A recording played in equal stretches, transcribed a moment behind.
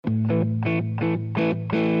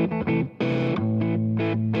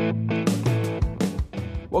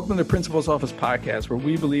Welcome to the Principal's Office podcast, where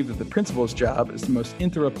we believe that the principal's job is the most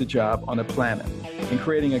interrupted job on the planet, and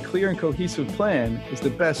creating a clear and cohesive plan is the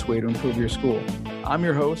best way to improve your school. I'm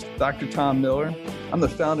your host, Dr. Tom Miller. I'm the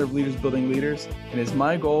founder of Leaders Building Leaders, and it's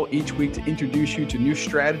my goal each week to introduce you to new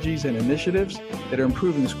strategies and initiatives that are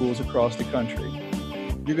improving schools across the country.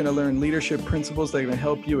 You're going to learn leadership principles that are going to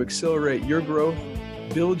help you accelerate your growth,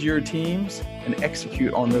 build your teams, and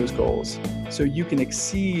execute on those goals so you can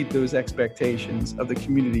exceed those expectations of the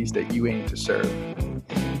communities that you aim to serve.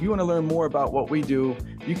 If you want to learn more about what we do,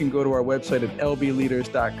 you can go to our website at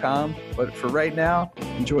lbleaders.com. But for right now,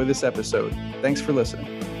 enjoy this episode. Thanks for listening.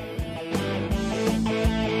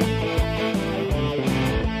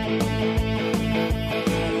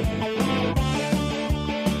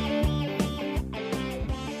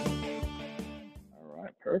 All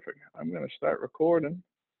right, perfect. I'm going to start recording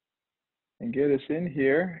and get us in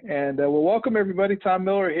here. And we'll welcome everybody. Tom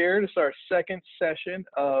Miller here. This is our second session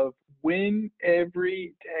of Win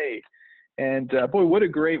Every Day. And boy, what a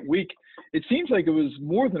great week. It seems like it was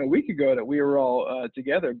more than a week ago that we were all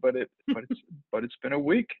together, but it's been a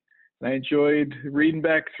week. And I enjoyed reading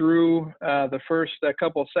back through the first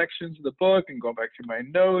couple of sections of the book and going back through my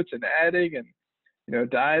notes and adding and,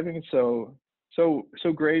 diving. So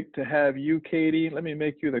great to have you, Katie. Let me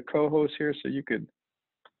make you the co-host here so you could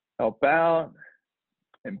help out,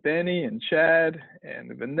 and Benny and Chad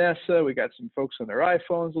and Vanessa. We got some folks on their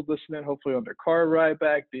iPhones will listen in, hopefully on their car ride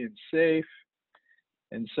back, being safe.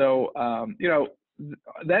 And so,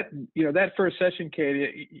 that first session,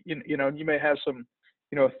 Katie, you may have some,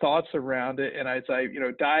 thoughts around it. And as I,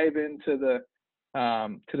 dive into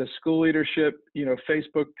the school leadership,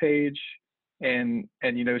 Facebook page and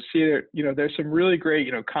see there, there's some really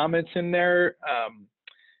great, comments in there.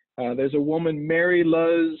 There's a woman, Mary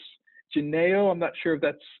Luz Janeo. I'm not sure if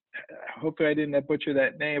that's, hopefully I didn't butcher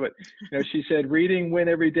that name, but she said, reading Win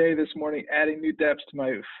Every Day this morning, adding new depths to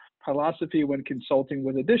my philosophy when consulting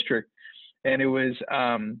with a district. And it was,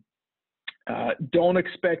 don't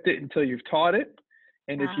expect it until you've taught it.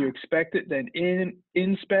 And if you expect it, then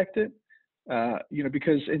inspect it.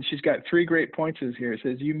 Because, and she's got three great points here. It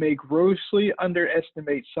says, you may grossly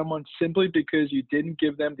underestimate someone simply because you didn't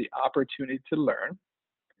give them the opportunity to learn.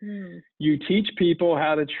 You teach people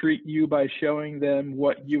how to treat you by showing them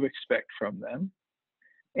what you expect from them.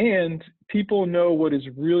 And people know what is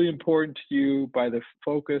really important to you by the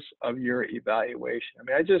focus of your evaluation. I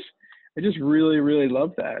mean, I just really, really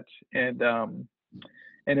love that. And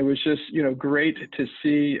it was just, great to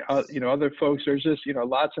see, other folks. There's just,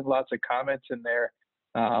 lots and lots of comments in there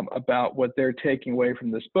about what they're taking away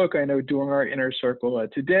from this book. I know during our inner circle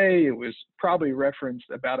today, it was probably referenced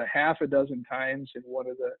about a half a dozen times in one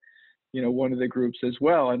of the groups as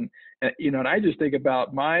well. And I just think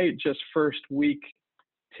about my just first week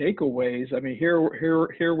takeaways. I mean, here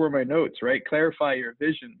were my notes, right? Clarify your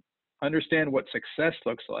vision, understand what success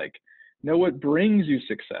looks like, know what brings you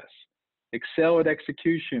success, excel at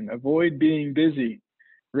execution, avoid being busy,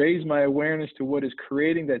 raise my awareness to what is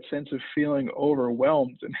creating that sense of feeling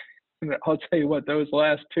overwhelmed. And I'll tell you what, those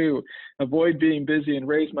last two, avoid being busy and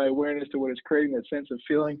raise my awareness to what is creating that sense of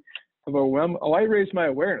feeling of overwhelmed. Oh, I raised my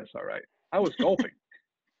awareness. All right. I was gulping.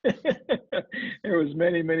 There was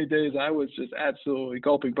many, many days I was just absolutely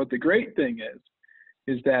gulping. But the great thing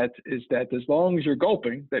is that as long as you're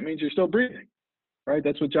gulping, that means you're still breathing, right?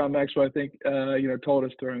 That's what John Maxwell, I think, told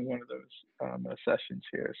us during one of those sessions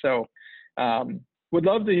here. So, would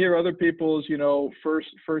love to hear other people's,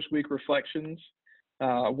 first week reflections,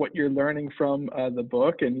 what you're learning from the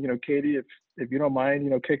book. And, Katie, if you don't mind,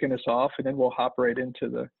 kicking us off, and then we'll hop right into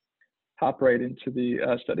the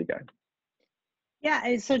study guide.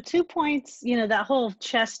 Yeah. So 2 points, that whole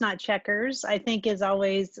chestnut checkers, I think is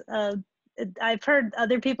always, I've heard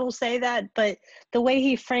other people say that, but the way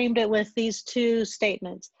he framed it with these two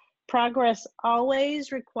statements, progress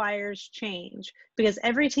always requires change, because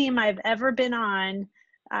every team I've ever been on,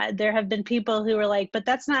 there have been people who are like, but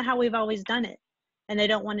that's not how we've always done it, and they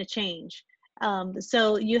don't want to change.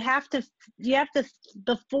 So you have to,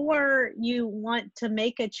 before you want to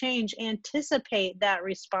make a change, anticipate that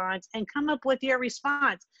response and come up with your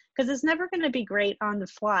response, because it's never going to be great on the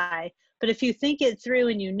fly. But if you think it through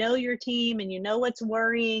and you know your team and you know what's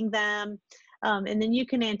worrying them, and then you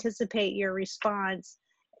can anticipate your response,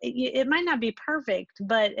 it might not be perfect,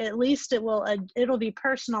 but at least it'll be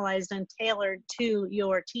personalized and tailored to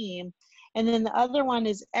your team. And then the other one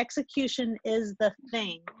is execution is the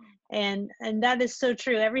thing. And that is so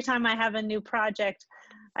true. Every time I have a new project,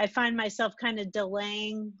 I find myself kind of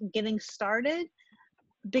delaying getting started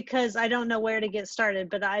because I don't know where to get started.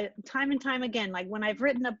 But time and time again, like when I've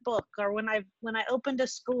written a book, or when I opened a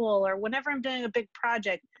school, or whenever I'm doing a big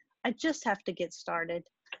project, I just have to get started.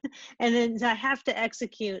 And then I have to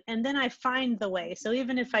execute, and then I find the way. So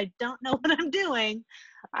even if I don't know what I'm doing,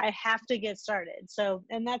 I have to get started. So,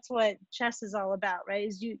 and that's what chess is all about, right?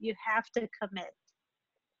 Is you have to commit.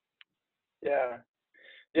 Yeah.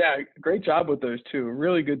 Yeah, great job with those two.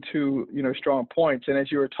 Really good two, strong points. And as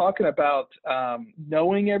you were talking about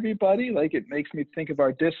knowing everybody, like it makes me think of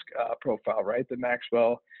our DISC profile, right? The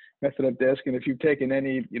Maxwell method of DISC. And if you've taken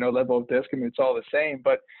any, level of DISC, I mean, it's all the same.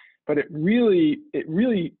 But it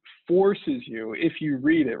really forces you, if you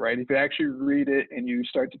read it, right? If you actually read it and you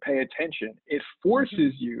start to pay attention, it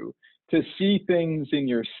forces you to see things in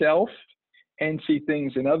yourself and see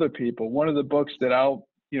things in other people. One of the books that I'll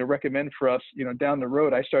recommend for us, down the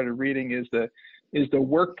road, I started reading is the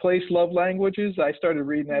Workplace Love Languages. I started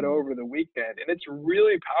reading that over the weekend, and it's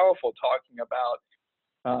really powerful, talking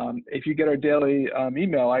about, if you get our daily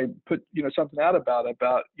email, I put, something out about,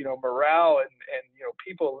 morale and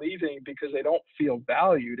people leaving because they don't feel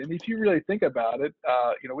valued. And if you really think about it,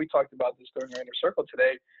 we talked about this during our inner circle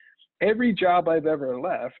today. Every job I've ever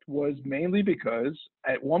left was mainly because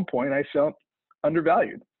at one point I felt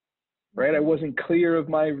undervalued. Right, I wasn't clear of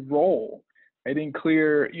my role. I didn't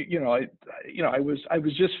clear, I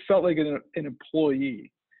was just felt like an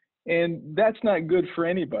employee, and that's not good for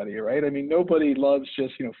anybody, right? I mean, nobody loves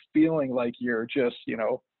just, feeling like you're just,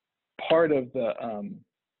 part of the,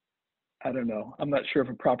 I don't know, I'm not sure of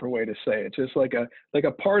a proper way to say it. Just like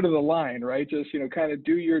a part of the line, right? Just, kind of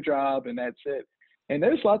do your job and that's it. And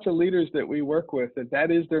there's lots of leaders that we work with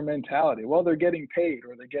that is their mentality. Well, they're getting paid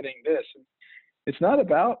or they're getting this. It's not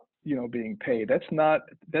about being paid. That's not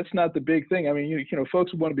the big thing. I mean,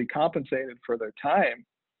 folks want to be compensated for their time,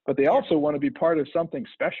 but they also want to be part of something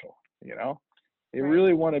special. They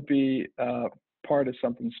really want to be part of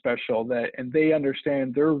something special and they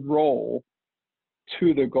understand their role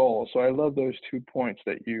to the goal. So I love those 2 points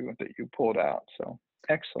that you pulled out. So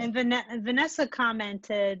excellent. And Vanessa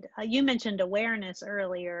commented, you mentioned awareness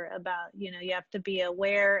earlier about, you have to be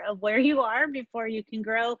aware of where you are before you can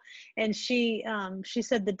grow. And she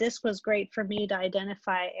said the DISC was great for me to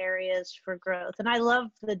identify areas for growth. And I love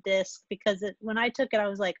the DISC because when I took it, I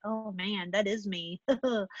was like, oh man, that is me.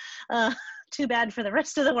 Too bad for the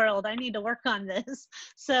rest of the world. I need to work on this.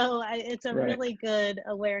 So it's a really good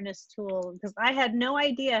awareness tool because I had no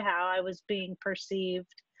idea how I was being perceived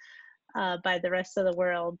by the rest of the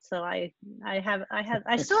world. So I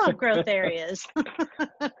still have growth areas.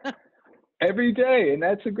 Every day. And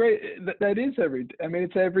that's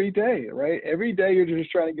it's every day, right? Every day you're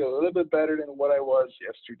just trying to get a little bit better than what I was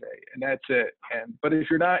yesterday. And that's it. But if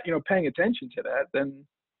you're not, paying attention to that, then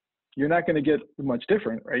you're not going to get much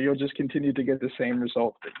different, right? You'll just continue to get the same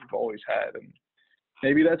results that you've always had. And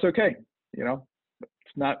maybe that's okay.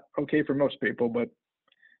 It's not okay for most people, but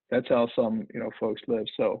that's how some, folks live.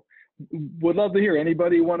 So would love to hear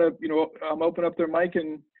anybody want to, open up their mic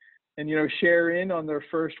and share in on their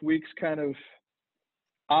first week's kind of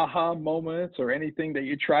aha moments or anything that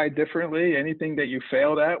you tried differently, anything that you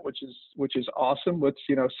failed at, which is awesome. Let's,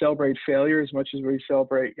 celebrate failure as much as we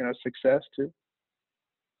celebrate, success too.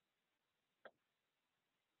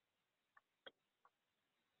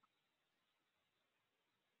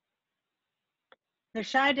 They're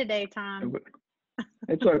shy today, Tom.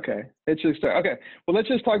 It's okay. It's just okay. Well, let's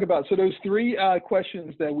just talk about those 3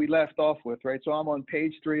 questions that we left off with, right? So I'm on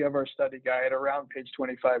page 3 of our study guide, around page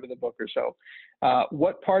 25 of the book or so.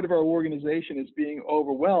 What part of our organization is being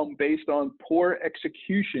overwhelmed based on poor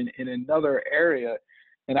execution in another area?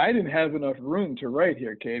 And I didn't have enough room to write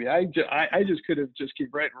here, Katie. I just could have just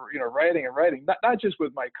keep writing, writing and writing. Not just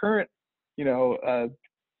with my current,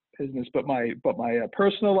 business, but my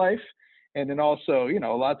personal life. And then also,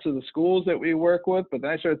 lots of the schools that we work with. But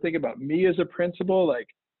then I started thinking about me as a principal. Like,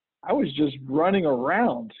 I was just running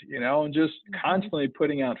around, and just constantly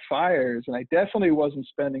putting out fires. And I definitely wasn't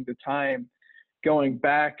spending the time going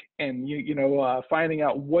back and, finding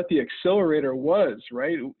out what the accelerator was,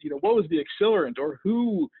 right? What was the accelerant, or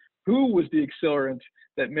who was the accelerant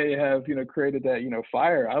that may have, created that,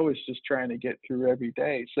 fire. I was just trying to get through every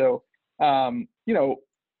day. So,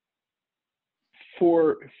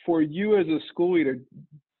 for you as a school leader,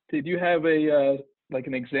 did you have an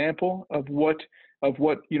example of what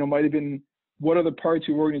might have been, what other parts of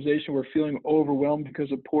your organization were feeling overwhelmed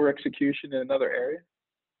because of poor execution in another area?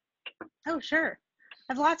 Oh, sure.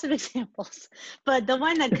 I have lots of examples, but the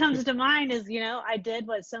one that comes to mind is, I did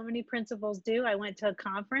what so many principals do. I went to a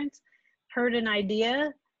conference, heard an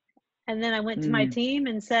idea, and then I went to my team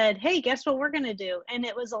and said, hey, guess what we're going to do? And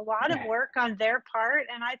it was a lot of work on their part.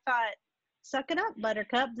 And I thought, suck it up,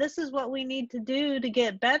 Buttercup. This is what we need to do to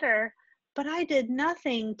get better. but I did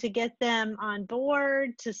nothing to get them on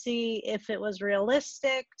board, to see if it was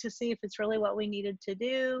realistic, to see if it's really what we needed to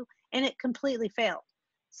do, and it completely failed.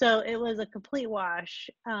 So it was a complete wash.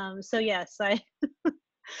 So yes, So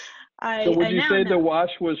would I you now say the know. wash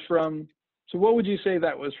was from, so what would you say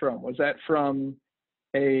that was from? Was that from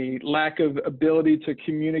a lack of ability to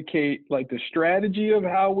communicate like the strategy of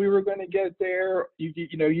how we were going to get there?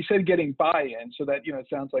 You know, you said getting buy-in, so that, you know, it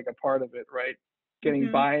sounds like a part of it, right? Getting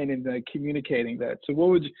Mhm. buy-in and communicating that. So what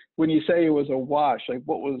would you, when you say it was a wash, like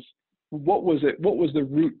what was it? What was the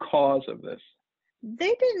root cause of this?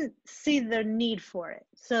 They didn't see the need for it.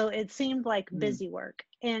 So it seemed like Mm, busy work.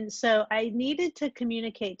 And so I needed to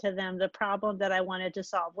communicate to them the problem that I wanted to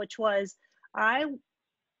solve, which was I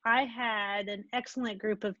I had an excellent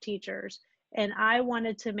group of teachers, and I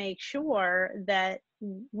wanted to make sure that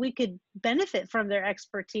we could benefit from their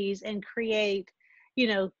expertise and create, you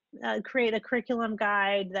know, create a curriculum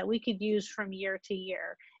guide that we could use from year to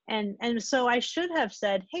year. And so I should have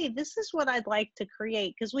said, hey, this is what I'd like to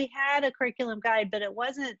create, because we had a curriculum guide, but it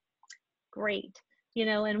wasn't great,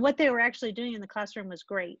 and what they were actually doing in the classroom was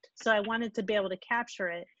great. So I wanted to be able to capture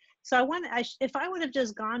it. So if I would have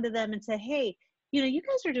just gone to them and said, hey, you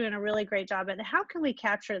guys are doing a really great job at it. How can we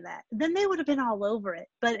capture that? Then they would have been all over it.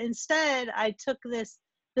 But instead, I took this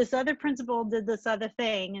other principal did this other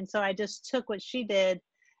thing, and so I just took what she did,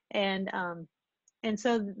 and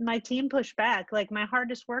so my team pushed back. Like, my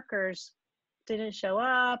hardest workers didn't show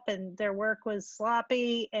up, and their work was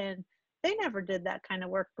sloppy, and they never did that kind of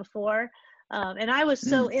work before. And I was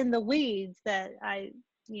so mm. in the weeds that I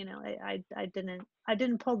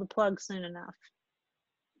didn't pull the plug soon enough.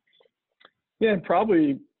 Yeah, and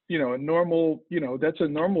probably, you know, a normal, you know, that's a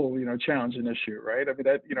normal, you know, challenge and issue, right? I mean,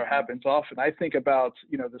 that, you know, Mhm. happens often. I think about,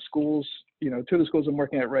 you know, the schools, you know, two of the schools I'm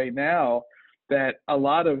working at right now, that a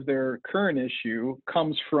lot of their current issue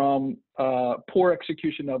comes from poor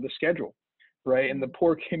execution of the schedule, right? And the Mm.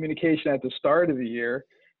 poor communication at the start of the year.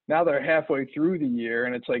 Now they're halfway through the year,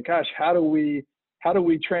 and it's like, gosh, how do we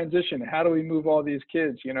transition? How do we move all these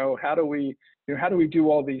kids? You know, how do we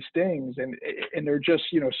do all these things? And they're just,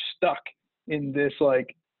 you know, stuck in this,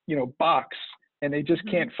 like, you know, box, and they just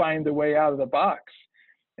Mhm. can't find the way out of the box.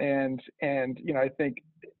 And you know, I think,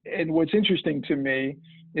 and what's interesting to me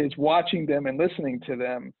is watching them and listening to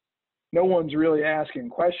them. No one's really asking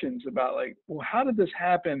questions about, like, well, how did this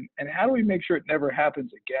happen, and how do we make sure it never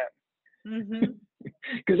happens again? Mhm.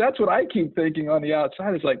 Because that's what I keep thinking on the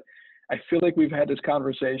outside, is like, I feel like we've had this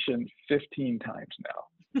conversation 15 times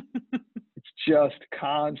now. It's just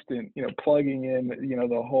constant, you know, plugging in, you know,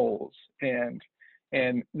 the holes. And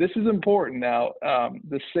this is important now.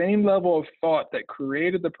 The same level of thought that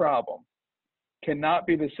created the problem cannot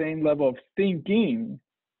be the same level of thinking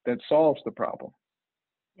that solves the problem.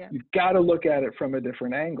 Yeah. You've got to look at it from a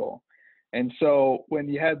different angle. And so when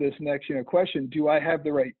you have this next, you know, question, do I have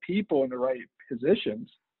the right people in the right positions?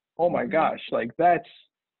 Oh my Mhm. gosh, like that's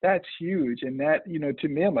huge. And that, you know, to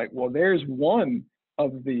me, I'm like, well, there's one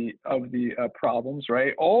of the problems,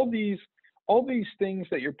 right? All these things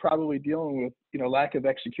that you're probably dealing with, you know, lack of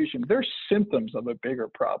execution, they're symptoms of a bigger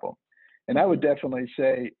problem. And I would Mhm. definitely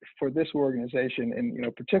say, for this organization, and, you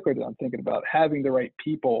know, particularly, I'm thinking about having the right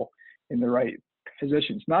people in the right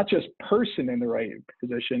positions, not just person in the right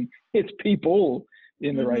position, it's people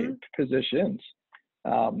in the right Mhm. positions.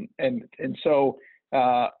 And so,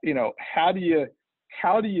 you know, how do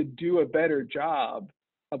you do a better job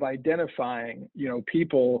of identifying, you know,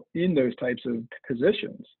 people in those types of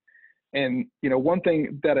positions? And, you know, one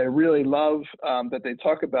thing that I really love, that they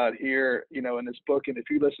talk about here, you know, in this book, and if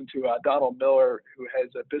you listen to Donald Miller, who has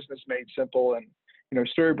a Business Made Simple and, you know,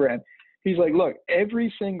 StoryBrand, he's like, look,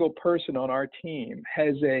 every single person on our team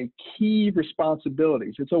has a key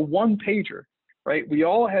responsibilities. It's a one pager, right? We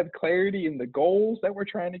all have clarity in the goals that we're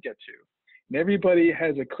trying to get to. And everybody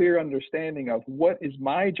has a clear understanding of what is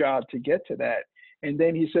my job to get to that. And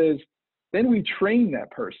then he says, then we train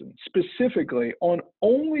that person specifically on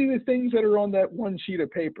only the things that are on that one sheet of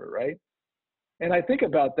paper, right? And I think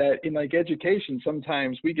about that in, like, education.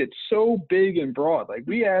 Sometimes we get so big and broad. Like,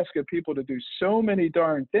 we ask of people to do so many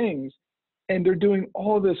darn things, and they're doing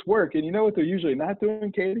all this work. And you know what they're usually not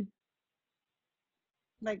doing, Katie?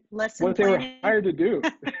 Like lesson What they were planning. hired to do.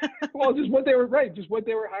 Well, just what they were, right, just what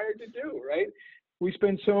they were hired to do, right? We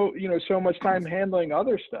spend so much time handling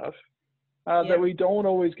other stuff, that Yep. we don't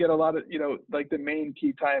always get a lot of, you know, like, the main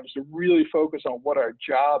key times to really focus on what our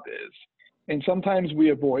job is. And sometimes we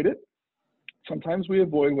avoid it. Sometimes we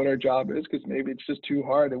avoid what our job is because maybe it's just too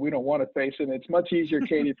hard and we don't want to face it. And it's much easier,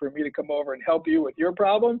 Katie, for me to come over and help you with your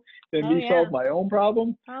problem than Oh me solve yeah. my own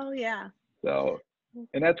problem. Oh yeah. So,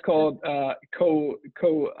 And that's called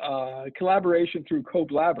collaboration through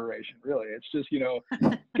co-collaboration. Really, it's just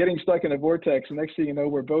getting stuck in a vortex. And next thing you know,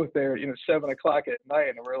 we're both there, 7 o'clock at night,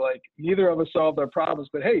 and we're like, neither of us solved our problems,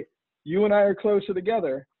 but hey, you and I are closer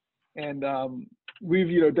together, and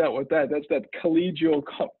we've dealt with that. That's that collegial,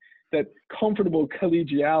 that comfortable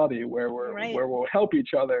collegiality where we'll help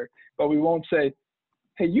each other, but we won't say,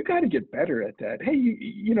 hey, you got to get better at that. Hey,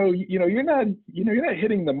 you're not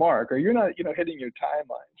hitting the mark, or you're not, hitting your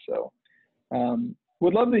timeline. So,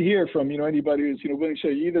 would love to hear from, anybody who's, willing to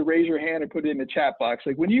share. You either raise your hand or put it in the chat box.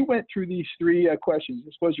 Like when you went through these 3 questions,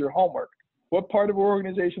 this was your homework. What part of our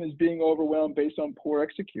organization is being overwhelmed based on poor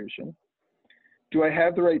execution? Do I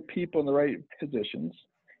have the right people in the right positions?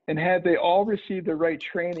 And have they all received the right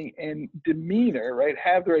training and demeanor, right?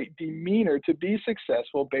 Have the right demeanor to be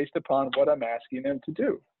successful based upon what I'm asking them to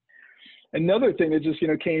do. Another thing that just,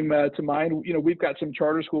 came to mind, we've got some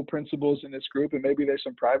charter school principals in this group, and maybe there's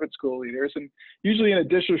some private school leaders. And usually in a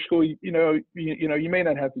district school, you may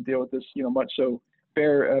not have to deal with this, much. So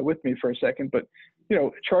bear with me for a second. But,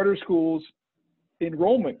 charter schools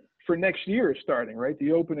enrollment for next year is starting, right?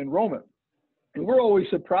 The open enrollment. And we're always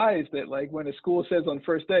surprised that, like, when a school says on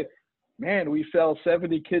first day, man, we fell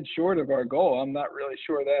 70 kids short of our goal. I'm not really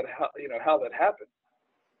sure how that happened.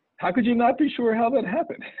 How could you not be sure how that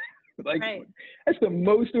happened? Like, right. That's the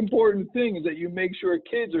most important thing, is that you make sure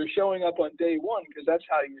kids are showing up on day one, because that's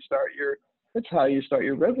how you start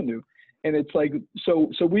your revenue. And it's like,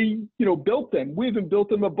 so we, built them. We even built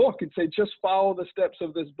them a book and say, just follow the steps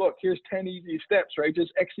of this book. Here's 10 easy steps, right?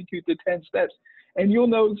 Just execute the 10 steps. And you'll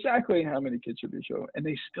know exactly how many kids should be showing. And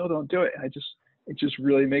they still don't do it. It just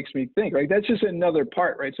really makes me think, right? That's just another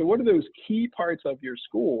part, right? So what are those key parts of your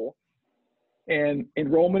school? And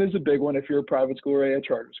enrollment is a big one if you're a private school or a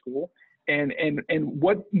charter school. And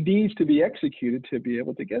what needs to be executed to be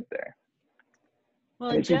able to get there?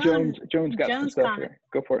 Well, Joan's got some stuff here.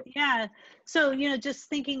 Go for it. Yeah. So, just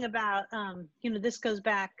thinking about, this goes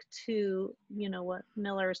back to, what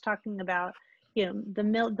Miller is talking about.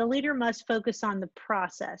 The leader must focus on the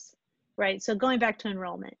process, right? So going back to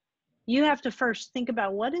enrollment, you have to first think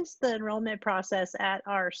about what is the enrollment process at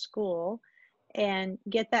our school and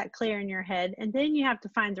get that clear in your head. And then you have to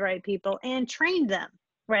find the right people and train them,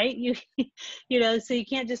 right? So you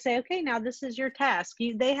can't just say, okay, now this is your task.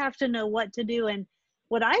 They have to know what to do. And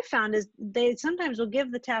what I found is they sometimes will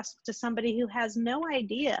give the task to somebody who has no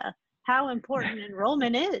idea how important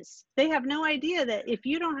enrollment is. They have no idea that if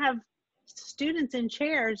you don't have students in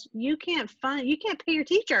chairs, you can't pay your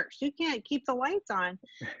teachers, you can't keep the lights on.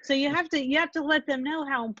 So you have to let them know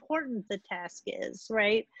how important the task is,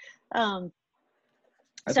 right? I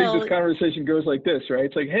think this conversation goes like this, right?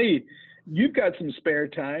 It's like, hey, you've got some spare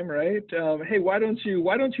time, right? Hey, why don't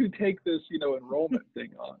you take this, enrollment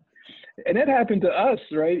thing on? And it happened to us,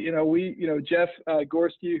 right? Jeff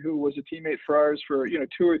Gorski, who was a teammate for ours for 2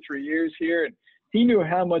 or 3 years here, and he knew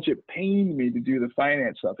how much it pained me to do the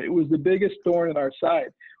finance stuff. It was the biggest thorn in our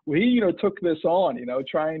side. Well, he, took this on,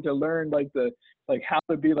 trying to learn how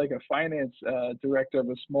to be like a finance director of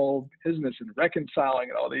a small business and reconciling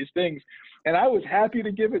and all these things. And I was happy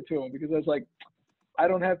to give it to him, because I was like, I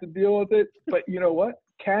don't have to deal with it. But you know what?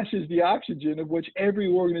 Cash is the oxygen of which every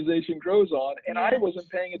organization grows on. And I wasn't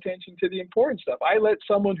paying attention to the important stuff. I let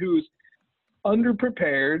someone who's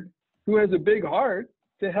underprepared, who has a big heart,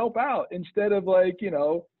 to help out, instead of I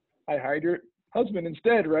hired your husband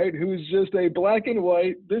instead, right? Who's just a black and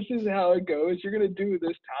white, this is how it goes, you're going to do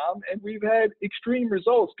this, Tom. And we've had extreme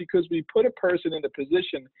results because we put a person in a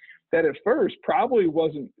position that at first probably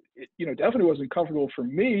wasn't, definitely wasn't comfortable for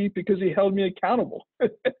me, because he held me accountable,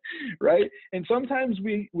 right? And sometimes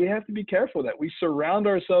we have to be careful that we surround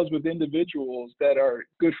ourselves with individuals that are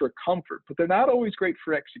good for comfort, but they're not always great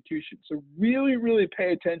for execution. So really, really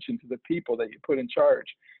pay attention to the people that you put in charge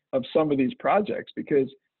of some of these projects, because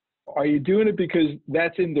are you doing it because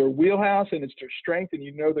that's in their wheelhouse and it's their strength and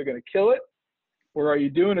they're going to kill it? Or are you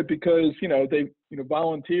doing it because, they,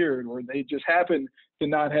 volunteered, or they just happen to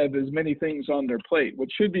not have as many things on their plate,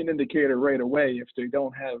 which should be an indicator right away if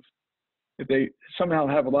they somehow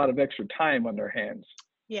have a lot of extra time on their hands.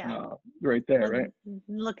 Yeah. Right there, right?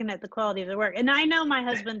 Looking at the quality of the work. And I know my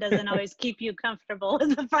husband doesn't always keep you comfortable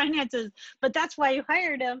with the finances, but that's why you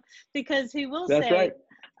hired him, because he will say, right.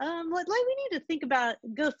 We need to think about,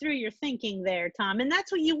 go through your thinking there, Tom. And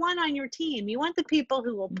that's what you want on your team. You want the people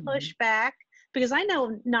who will push back, because I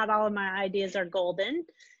know not all of my ideas are golden,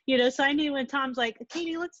 so I knew when Tom's like,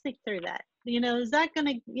 Katie, let's think through that. Is that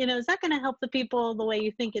going to help the people the way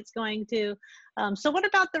you think it's going to? So what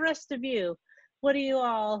about the rest of you? what do you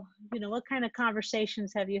all, what kind of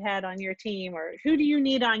conversations have you had on your team, or who do you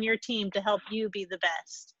need on your team to help you be the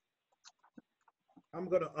best? I'm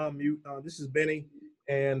going to unmute. This is Benny.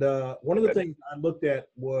 And one of the things I looked at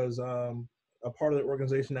was a part of the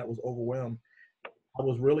organization that was overwhelmed. I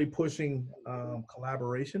was really pushing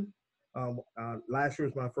collaboration. Last year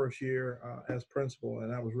was my first year as principal,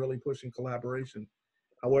 and I was really pushing collaboration.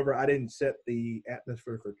 However, I didn't set the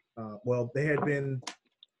atmosphere for,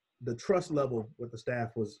 the trust level with the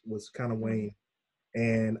staff was kind of waned.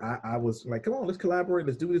 And I was like, come on, let's collaborate.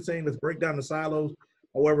 Let's do this thing. Let's break down the silos.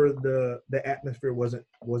 However, the atmosphere wasn't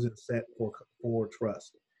set for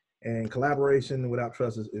trust. And collaboration without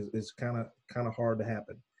trust is kind of hard to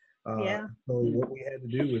happen. Yeah. So what we had to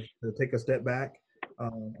do was to take a step back.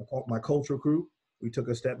 I called my cultural crew. We took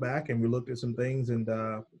a step back and we looked at some things and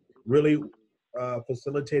really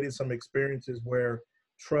facilitated some experiences where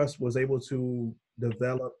trust was able to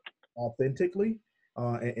develop authentically,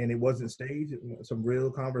 and it wasn't staged. Some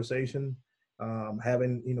real conversation,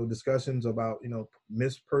 having discussions about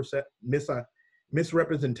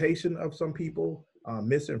misrepresentation of some people,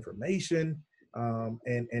 misinformation, and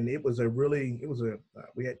it was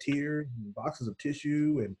we had tears and boxes of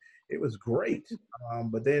tissue, and it was great.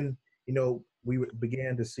 But then we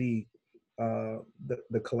began to see the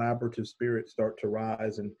collaborative spirit start to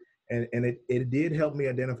rise, and it did help me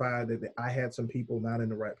identify that I had some people not in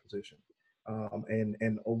the right position,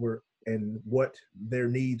 and what their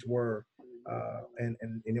needs were, and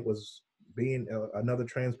it was being another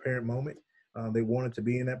transparent moment. They wanted to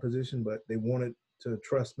be in that position, but they wanted to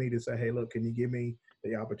trust me to say, hey, look, can you give me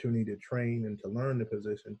the opportunity to train and to learn the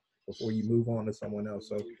position before you move on to someone else?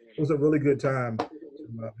 So it was a really good time to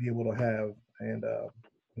be able to have. And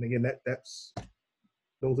again,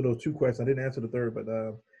 those are those two questions. I didn't answer the third, but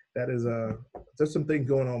that is there's some things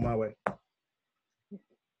going on my way.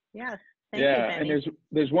 Yeah. Thank you, Benny. And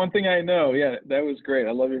there's one thing I know. Yeah, that was great.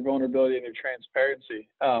 I love your vulnerability and your transparency.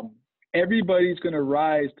 Everybody's going to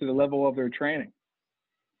rise to the level of their training.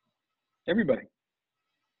 Everybody.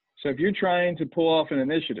 So if you're trying to pull off an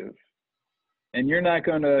initiative and you're not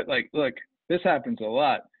going to, look, this happens a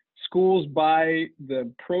lot. Schools buy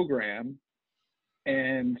the program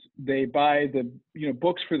and they buy the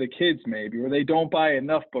books for the kids maybe, or they don't buy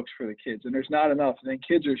enough books for the kids and there's not enough, and then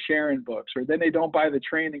kids are sharing books, or then they don't buy the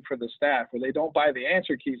training for the staff, or they don't buy the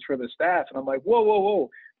answer keys for the staff. And I'm like, whoa,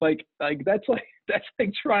 like that's like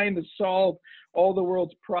trying to solve all the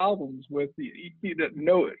world's problems with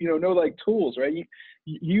no tools, right?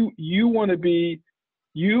 You want to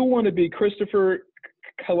be Christopher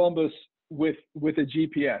Columbus with a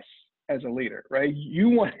GPS as a leader, right? You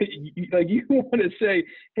want to say,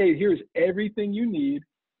 hey, here's everything you need.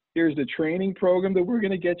 Here's the training program that we're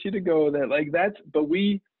going to get you to go.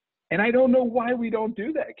 And I don't know why we don't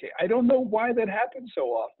do that, Kate. I don't know why that happens so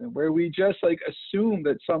often, where we just assume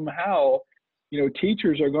that somehow,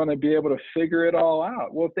 teachers are going to be able to figure it all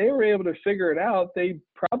out. Well, if they were able to figure it out, they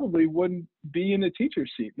probably wouldn't be in the teacher's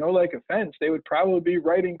seat. No offense, they would probably be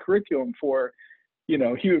writing curriculum for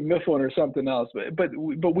Hugh Mifflin or something else. But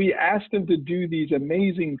we ask them to do these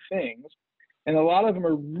amazing things, and a lot of them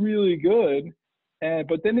are really good,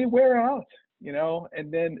 but then they wear out,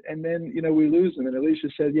 and then we lose them. And Alicia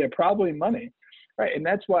said, yeah, probably money, right? And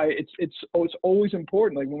that's why it's always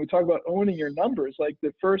important. Like when we talk about owning your numbers, like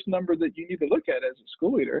the first number that you need to look at as a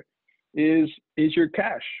school leader is your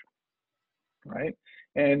cash, right?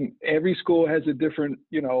 And every school has a different,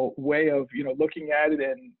 way of, looking at it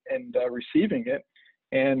and receiving it.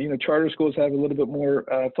 And, charter schools have a little bit more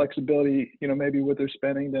flexibility, maybe with their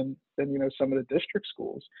spending than some of the district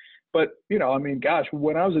schools. But, gosh,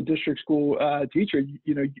 when I was a district school teacher,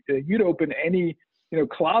 you'd open any,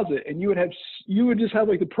 closet and you would just have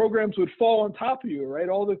the programs would fall on top of you, right?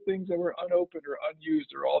 All the things that were unopened or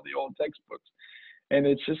unused or all the old textbooks. And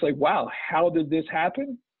it's just wow, how did this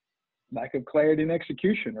happen? Lack of clarity and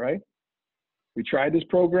execution, right? We tried this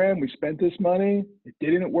program, we spent this money, it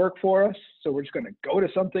didn't work for us, so we're just going to go to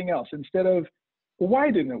something else instead of, well, why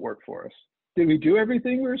didn't it work for us? Did we do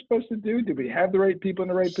everything we were supposed to do? Did we have the right people in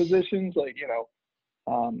the right positions?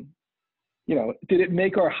 Did it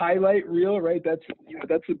make our highlight reel, right? That's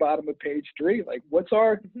the bottom of page 3. What's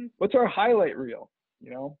our highlight reel?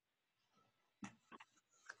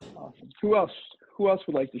 Awesome. Who else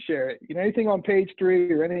would like to share it? Anything on page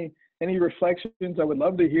 3 or any reflections? I would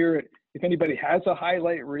love to hear it. If anybody has a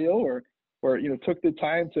highlight reel or took the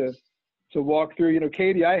time to walk through,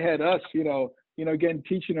 Katie, I had us, again,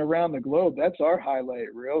 teaching around the globe. That's our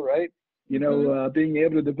highlight reel, right? Being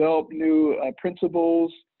able to develop new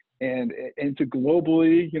principles and to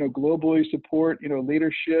globally support,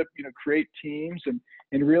 leadership, create teams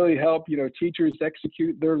and really help, teachers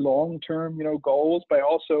execute their long-term, goals by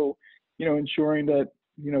also, ensuring that,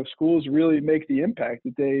 schools really make the impact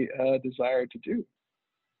that they desire to do,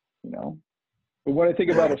 But when I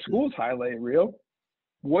think about a school's highlight reel,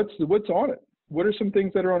 what's on it? What are some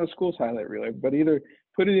things that are on a school's highlight reel? But either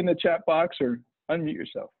put it in the chat box or unmute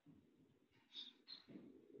yourself.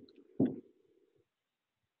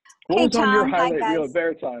 What Hey, was on your Tom. highlight Hi, reel guys. at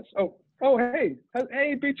Veritas?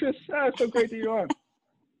 Hey, Beatrice. So great that you're on.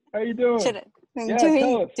 How you doing? Tell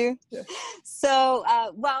us. Yeah. So,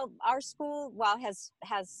 our school,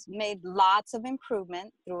 has made lots of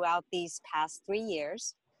improvement throughout these past 3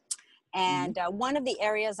 years. And one of the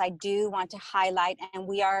areas I do want to highlight, and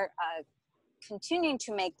we are continuing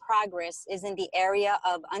to make progress, is in the area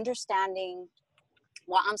of understanding.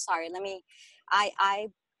 Well, I'm sorry.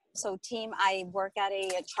 So team, I work at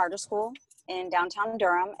a charter school in downtown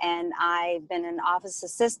Durham, and I've been an office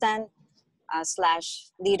assistant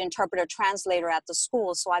 / lead interpreter translator at the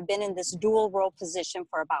school. So I've been in this dual role position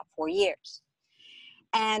for about 4 years.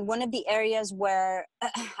 And one of the areas where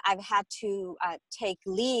I've had to take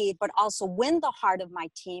lead, but also win the heart of my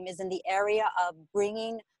team, is in the area of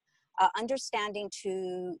bringing understanding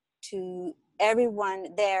to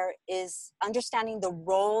everyone. There is understanding the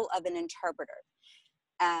role of an interpreter.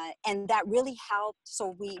 And that really helped.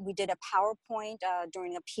 So we did a PowerPoint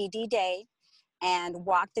during a PD day and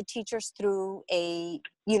walked the teachers through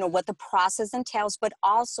what the process entails, but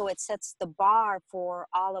also it sets the bar for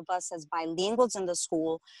all of us as bilinguals in the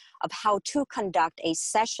school of how to conduct a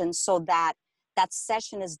session so that that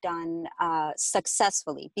session is done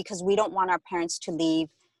successfully, because we don't want our parents to leave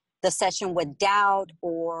the session with doubt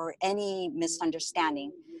or any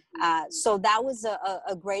misunderstanding. So that was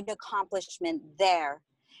a great accomplishment there.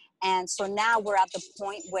 And so now we're at the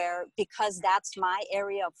point where, because that's my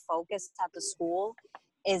area of focus at the school,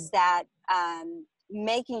 is that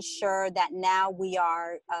making sure that now we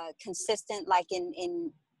are consistent, like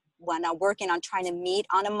when I'm working on trying to meet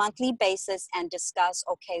on a monthly basis and discuss,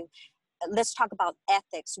 okay, let's talk about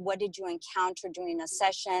ethics. What did you encounter during a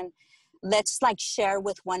session? Let's share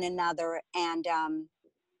with one another.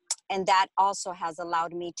 And that also has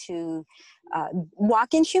allowed me to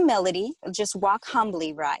walk in humility, just walk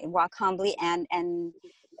humbly, right? Walk humbly and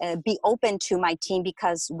be open to my team,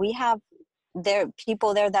 because we have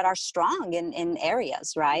people there that are strong in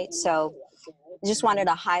areas, right? So I just wanted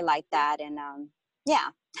to highlight that. And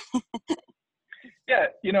Yeah,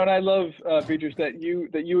 and I love, Beatrice, that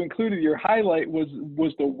you included your highlight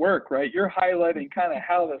was the work, right? You're highlighting kind of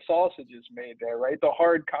how the sausage is made there, right? The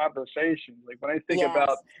hard conversations. Like when I think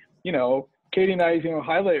about, Katie and I,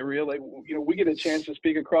 highlight reel, we get a chance to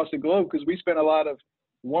speak across the globe because we spend a lot of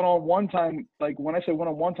one-on-one time. Like when I say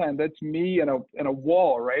one-on-one time, that's me and a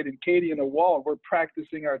wall, right? And Katie and a wall. We're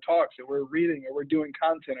practicing our talks, or we're reading, or we're doing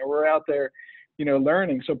content, or we're out there,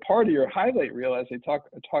 learning. So part of your highlight reel, as they talk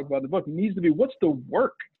about the book, needs to be, what's the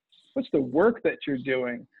work? What's the work that you're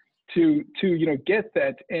doing to get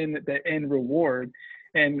that end reward?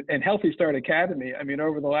 And Healthy Start Academy, I mean,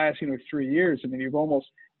 over the last 3 years, I mean, you've almost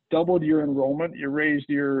doubled your enrollment. You raised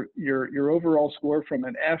your overall score from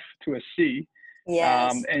an F to a C.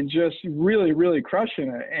 Yes. And just really, really crushing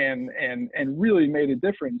it, and really made a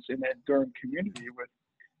difference in that Durham community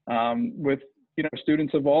with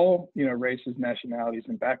students of all races, nationalities,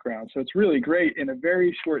 and backgrounds. So it's really great in a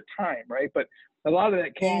very short time, right? But a lot of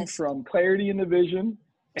that came from clarity in the vision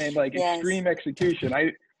and extreme execution.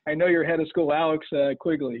 I know your head of school, Alex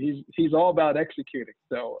Quigley. He's all about executing.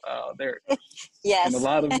 So there, and a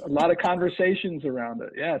lot of conversations around it.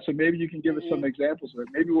 Yeah. So maybe you can give us some examples of it.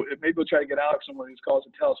 Maybe we'll try to get Alex on one of these calls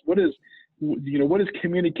and tell us what does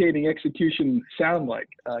communicating execution sound like?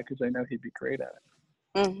 Because I know he'd be great at it.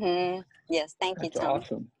 Mm-hmm. Yes. Thank you, Tom.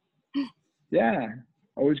 That's awesome. Yeah.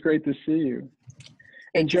 Always great to see you.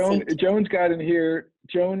 And Joan's got in here,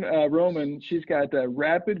 Joan Roman, she's got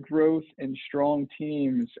rapid growth and strong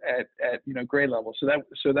teams at grade level.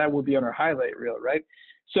 So that will be on our highlight reel, right?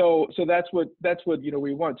 So that's what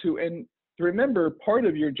we want to. And remember, part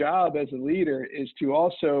of your job as a leader is to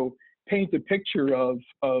also paint the picture of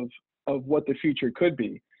what the future could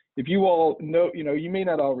be. If you all know, you may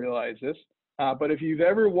not all realize this, but if you've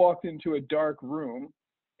ever walked into a dark room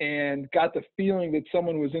and got the feeling that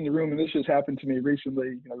someone was in the room, and this just happened to me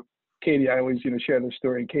recently, Katie, I always, share this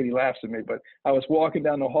story, and Katie laughs at me, but I was walking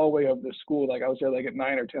down the hallway of the school, I was there at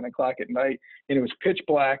 9 or 10 o'clock at night, and it was pitch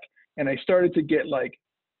black, and I started to get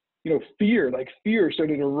fear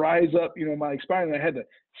started to rise up, my spine, and I had to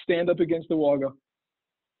stand up against the wall and go,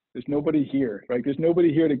 there's nobody here, right? There's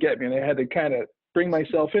nobody here to get me, and I had to kind of bring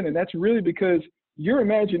myself in. And that's really because your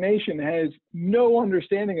imagination has no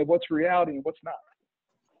understanding of what's reality and what's not.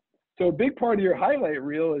 So a big part of your highlight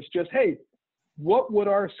reel is just, hey, what would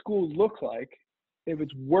our school look like if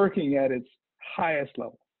it's working at its highest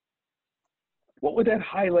level? What would that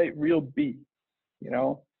highlight reel be? You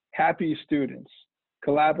know, happy students,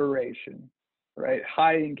 collaboration, right?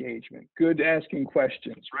 High engagement, good asking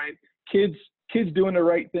questions, right? Kids doing the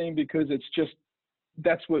right thing because it's just,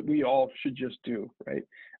 that's what we all should just do, right?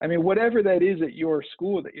 I mean, whatever that is at your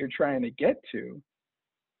school that you're trying to get to,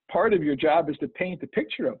 part of your job is to paint the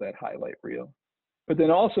picture of that highlight reel, but then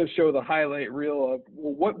also show the highlight reel of,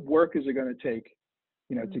 well, what work is it going to take,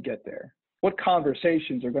 you know, to get there? What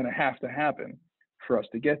conversations are going to happen for us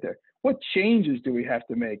to get there? What changes do we have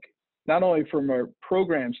to make, not only from a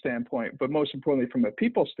program standpoint, but most importantly from a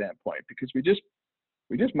people standpoint? Because we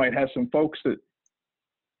just might have some folks that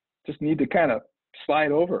just need to kind of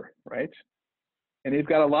slide over, right? And they've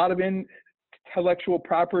got a lot of intellectual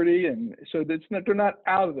property, and so they're not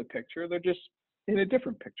out of the picture. They're just in a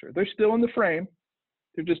different picture. They're still in the frame.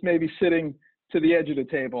 They're just maybe sitting to the edge of the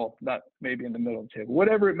table, not maybe in the middle of the table,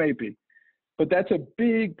 whatever it may be. But that's a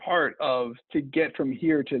big part of, to get from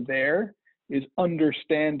here to there, is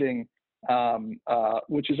understanding,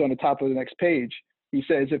 which is on the top of the next page. He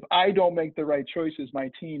says, if I don't make the right choices,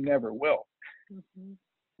 my team never will. Mm-hmm.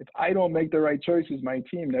 If I don't make the right choices, my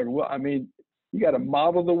team never will. I mean, you got to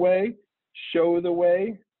model the way, show the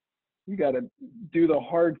way. You got to do the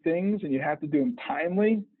hard things, and you have to do them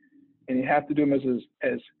timely, and you have to do them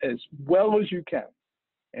as well as you can.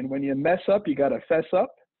 And when you mess up, you got to fess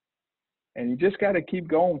up, and you just got to keep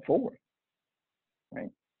going forward, right?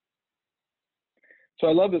 So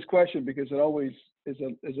I love this question because it always is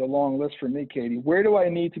a long list for me, Katie. Where do I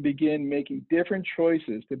need to begin making different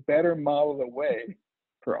choices to better model the way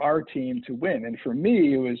for our team to win? And for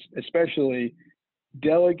me, it was especially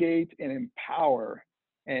delegate and empower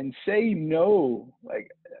and say no. Like,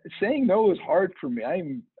 saying no is hard for me.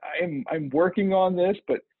 I'm working on this,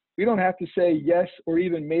 but we don't have to say yes or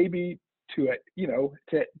even maybe to it, you know,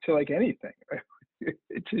 to like anything.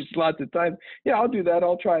 It's just lots of times, yeah, I'll do that,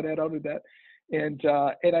 I'll try that, I'll do that. And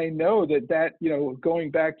I know that, you know, going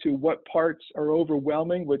back to what parts are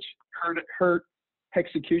overwhelming, which hurt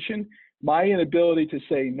execution, my inability to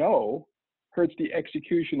say no hurts the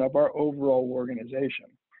execution of our overall organization.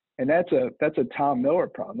 And that's a Tom Miller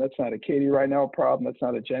problem. That's not a Katie Reinell problem. That's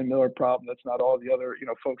not a Jen Miller problem. That's not all the other, you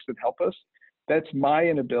know, folks that help us. That's my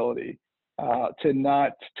inability to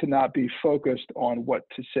not be focused on what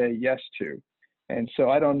to say yes to. And so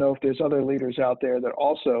I don't know if there's other leaders out there that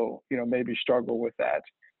also, you know, maybe struggle with that,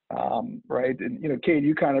 right? And, you know, Kate,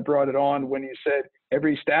 you kind of brought it on when you said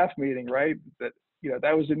every staff meeting, right? That, you know,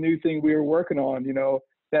 that was a new thing we were working on, you know,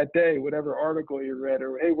 that day, whatever article you read,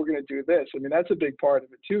 or, hey, we're going to do this. I mean, that's a big part of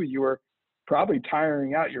it too. You were probably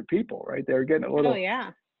tiring out your people, right? They were getting a little, you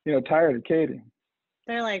know, tired of Katie.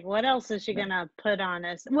 They're like, what else is she gonna put on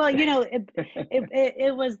us? Well, you know,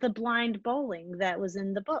 it was the blind bowling that was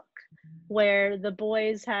in the book, where the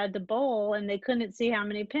boys had to bowl and they couldn't see how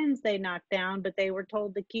many pins they knocked down, but they were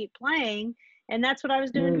told to keep playing. And that's what I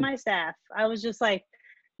was doing to my staff. I was just like,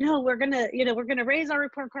 no, we're gonna raise our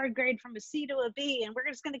report card grade from a C to a B, and we're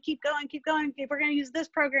just gonna keep going. We're gonna use this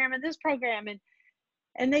program and this program,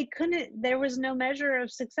 and they couldn't. There was no measure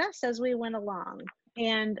of success as we went along.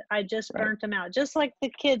 And I just burnt them out. Just like the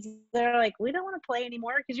kids, they're like, we don't want to play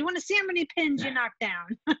anymore because you want to see how many pins you knock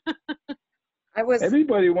down.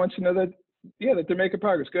 Everybody wants to know that they're making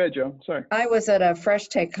progress. Go ahead, Joe. Sorry. I was at a Fresh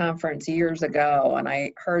Take conference years ago, and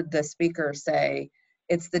I heard the speaker say,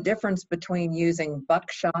 it's the difference between using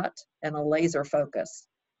buckshot and a laser focus.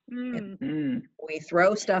 We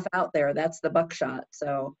throw stuff out there, that's the buckshot.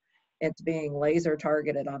 So it's being laser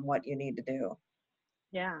targeted on what you need to do.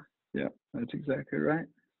 Yeah. Yeah, that's exactly right.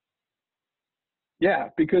 Yeah,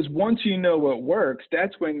 because once you know what works,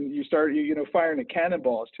 that's when you start, you know, firing the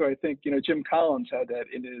cannonballs too. I think, you know, Jim Collins had that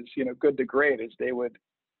in his, you know, Good to Great, is they would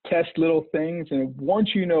test little things. And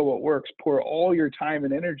once you know what works, pour all your time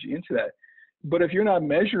and energy into that. But if you're not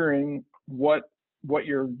measuring what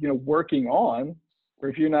you're, you know, working on, or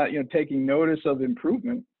if you're not, you know, taking notice of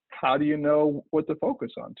improvement, how do you know what to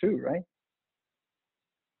focus on too, right?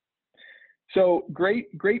 So great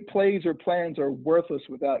plays or plans are worthless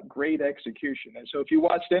without great execution. And so if you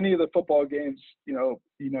watched any of the football games, you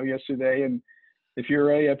know, yesterday, and if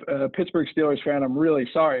you're a Pittsburgh Steelers fan, I'm really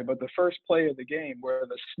sorry, but the first play of the game where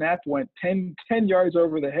the snap went 10 yards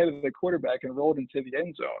over the head of the quarterback and rolled into the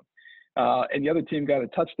end zone, and the other team got a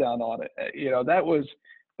touchdown on it, you know, that was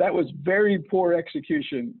very poor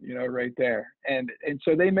execution, you know, right there. And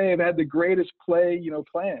so they may have had the greatest play, you know,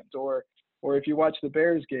 plans, or or if you watch the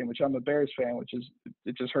Bears game, which I'm a Bears fan,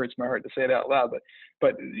 it just hurts my heart to say it out loud,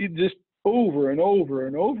 but you just over and over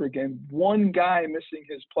and over again, one guy missing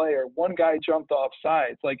his play or one guy jumped off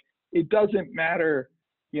sides. Like, it doesn't matter,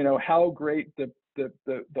 how great the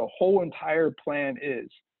whole entire plan is.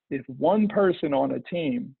 If one person on a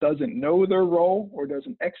team doesn't know their role or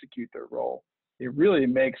doesn't execute their role, it really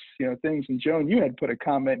makes, things. And Joan, you had put a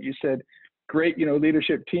comment, you said, great,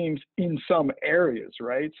 leadership teams in some areas,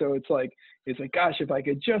 right? So it's like, gosh, if I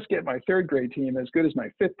could just get my third grade team as good as my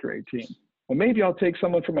fifth grade team, well, maybe I'll take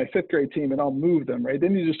someone from my fifth grade team and I'll move them, right?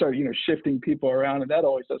 Then you just start, shifting people around, and that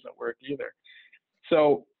always doesn't work either.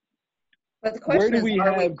 So but the question is,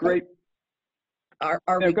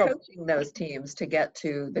 are we go. coaching those teams to get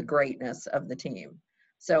to the greatness of the team?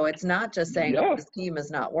 So it's not just saying, oh, this team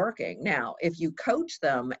is not working. Now, if you coach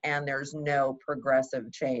them and there's no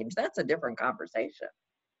progressive change, that's a different conversation.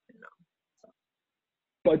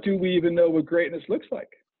 But do we even know what greatness looks like?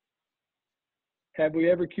 Have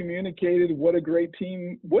we ever communicated what a great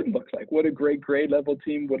team would look like? What a great grade level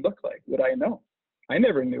team would look like? Would I know? I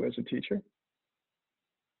never knew as a teacher.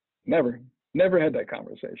 Never had that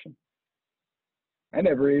conversation. I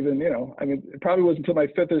never even, it probably wasn't until my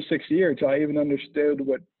fifth or sixth year until I even understood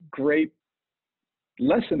what great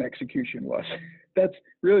lesson execution was. That's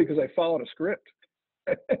really because I followed a script.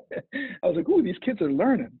 I was like, ooh, these kids are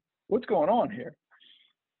learning. What's going on here?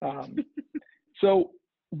 So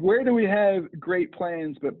where do we have great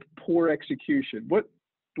plans but poor execution?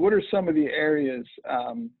 What are some of the areas?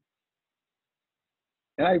 And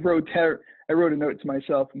I wrote a note to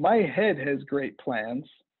myself. My head has great plans,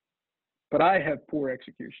 but I have poor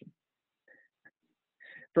execution.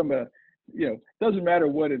 From doesn't matter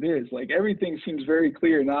what it is. Like, everything seems very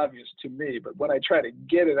clear and obvious to me, but when I try to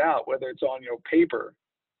get it out, whether it's on paper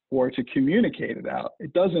or to communicate it out,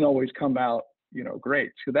 it doesn't always come out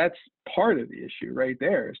great. So that's part of the issue right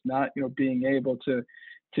there. It's not being able to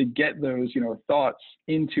get those thoughts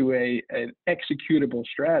into an executable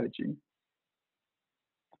strategy.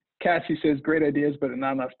 Cassie says great ideas, but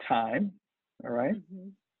not enough time. All right. Mm-hmm.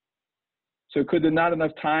 So could the not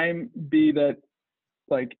enough time be that,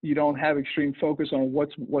 like, you don't have extreme focus on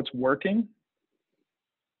what's working?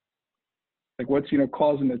 Like, what's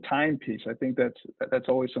causing the time piece? I think that's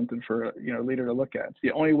always something for a leader to look at. It's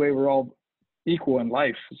the only way we're all equal in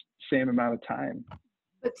life, is the same amount of time.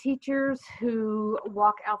 But teachers who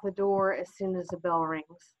walk out the door as soon as the bell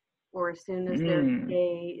rings, or as soon as their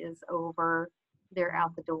day is over, they're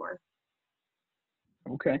out the door.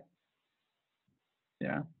 Okay.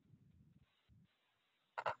 Yeah.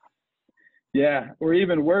 Yeah, or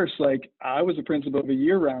even worse, like, I was a principal of a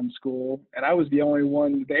year-round school, and I was the only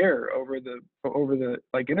one there over the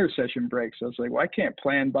like intersession breaks. So I was like, well, I can't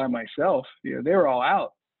plan by myself. They were all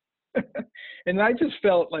out. And I just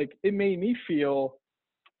felt like it made me feel,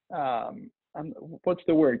 what's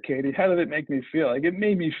the word, Katie? How did it make me feel? Like, it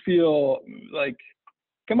made me feel like,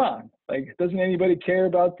 come on, like, doesn't anybody care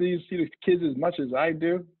about these kids as much as I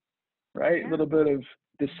do, right? Yeah. A little bit of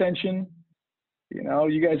dissension.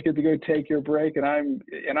 You guys get to go take your break, and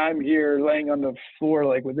I'm here laying on the floor,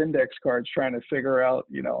 like, with index cards, trying to figure out,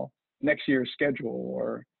 next year's schedule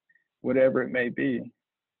or whatever it may be.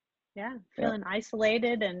 Yeah, feeling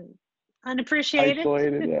isolated and unappreciated.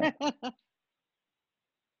 Isolated, yeah.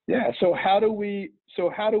 Yeah. So how do we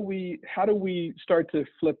start to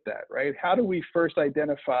flip that, right? How do we first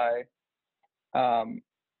identify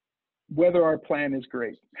whether our plan is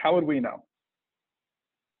great? How would we know?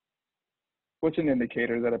 What's an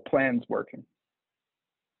indicator that a plan's working?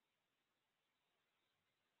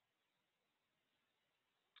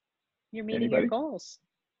 You're meeting your goals.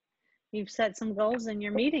 You've set some goals and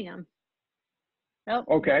you're meeting them. Oh,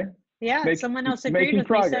 okay. Yeah, someone else agreed making with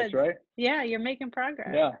progress, me. Said, right? Yeah, you're making progress.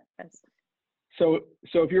 Yeah. So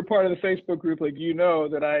if you're part of the Facebook group, like,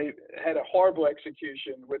 that I had a horrible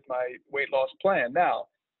execution with my weight loss plan. Now,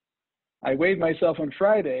 I weighed myself on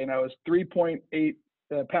Friday and I was 3.8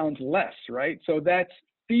 pounds less, right? So that's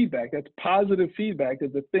feedback. That's positive feedback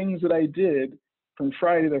that the things that I did from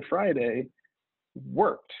Friday to Friday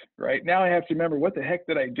worked, right? Now I have to remember, what the heck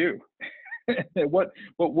did I do? What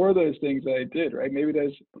were those things that I did, right? Maybe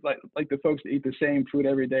there's like the folks that eat the same food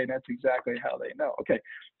every day, and that's exactly how they know. Okay,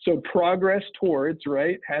 so progress towards,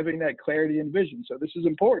 right, having that clarity and vision. So this is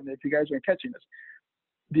important if you guys aren't catching this.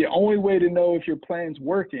 The only way to know if your plan's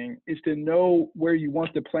working is to know where you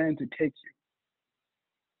want the plan to take you.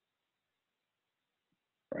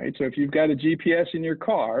 Right, so if you've got a GPS in your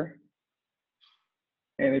car,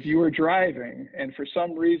 and if you were driving, and for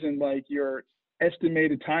some reason, like, your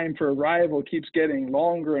estimated time for arrival keeps getting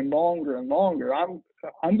longer and longer and longer,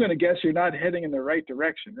 I'm going to guess you're not heading in the right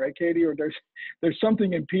direction, right, Katie? Or there's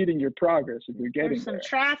something impeding your progress if you're getting there's some there.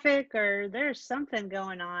 traffic or there's something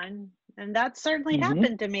going on, and that certainly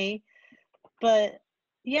happened to me. But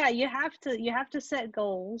yeah, you have to set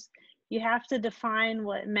goals. You have to define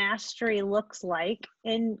what mastery looks like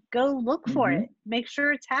and go look for it. Make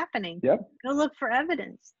sure it's happening. Yep. Go look for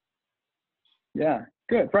evidence. Yeah,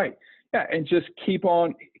 good, right. Yeah, and just keep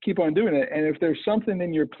on doing it. And if there's something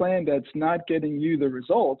in your plan that's not getting you the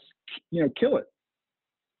results, kill it.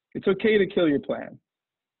 It's okay to kill your plan.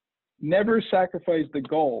 Never sacrifice the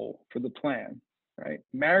goal for the plan, right?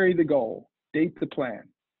 Marry the goal, date the plan.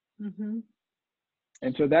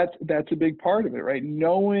 And so that's a big part of it, right?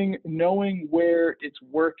 Knowing where it's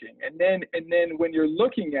working, and then when you're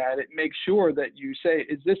looking at it, make sure that you say,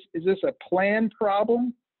 is this a plan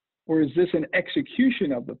problem, or is this an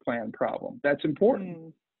execution of the plan problem? That's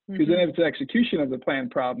important, because then if it's an execution of the plan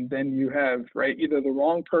problem, then you have, right, either the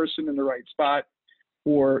wrong person in the right spot,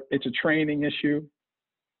 or it's a training issue,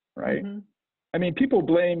 right? I mean, people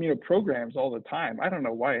blame programs all the time. I don't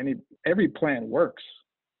know why every plan works.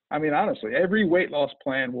 I mean, honestly, every weight loss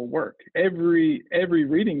plan will work. Every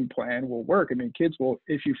reading plan will work. I mean, kids will,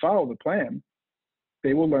 if you follow the plan,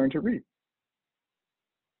 they will learn to read.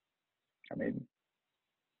 I mean,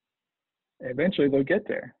 eventually they'll get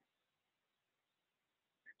there.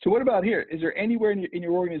 So what about here? Is there anywhere in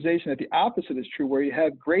your organization that the opposite is true, where you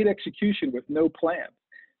have great execution with no plan?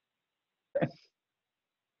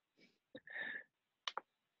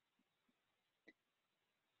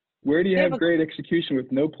 Where do you have great execution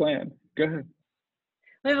with no plan? Go ahead.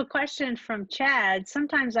 We have a question from Chad.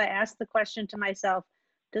 Sometimes I ask the question to myself,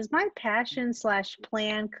 does my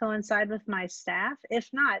passion/plan coincide with my staff? If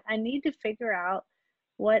not, I need to figure out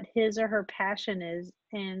what his or her passion is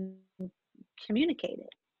and communicate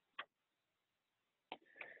it.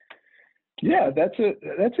 Yeah, that's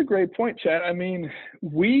a great point, Chad. I mean,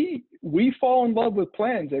 we fall in love with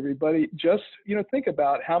plans, everybody. Just, think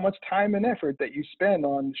about how much time and effort that you spend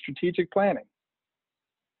on strategic planning.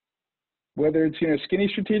 Whether it's, skinny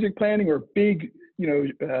strategic planning or big,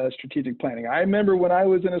 strategic planning. I remember when I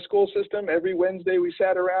was in a school system, every Wednesday we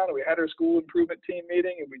sat around and we had our school improvement team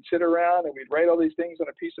meeting, and we'd sit around and we'd write all these things on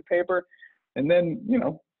a piece of paper. And then,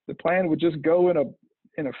 the plan would just go in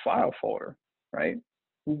a file folder, right?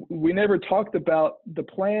 We never talked about the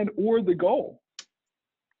plan or the goal.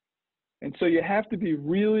 And so you have to be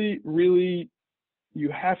really, really,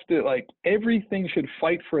 everything should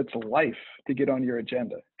fight for its life to get on your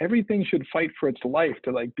agenda. Everything should fight for its life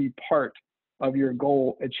to be part of your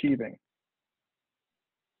goal achieving.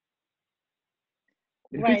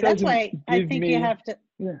 Right, that's why I think you have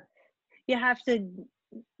to,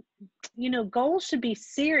 goals should be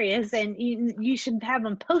serious, and you should have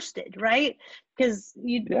them posted, right? Because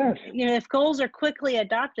if goals are quickly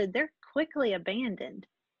adopted, they're quickly abandoned,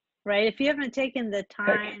 right? If you haven't taken the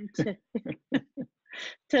time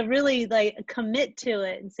to really commit to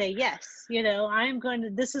it and say, yes,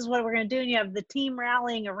 this is what we're going to do, and you have the team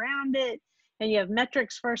rallying around it, and you have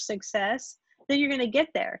metrics for success, then you're going to get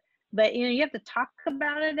there. But you have to talk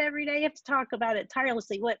about it every day. You have to talk about it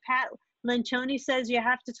tirelessly. What Pat Lencioni says, you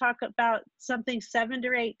have to talk about something 7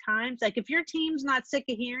 to 8 times. If your team's not sick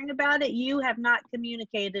of hearing about it, you have not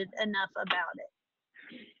communicated enough about it.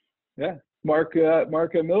 Yeah, Mark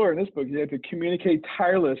Miller in this book, you have to communicate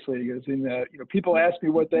tirelessly. Because people ask me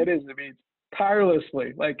what that is. It means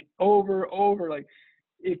tirelessly, over.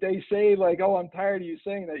 If they say oh, I'm tired of you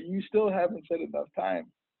saying that, you still haven't said enough time.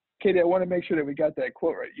 Katie, I want to make sure that we got that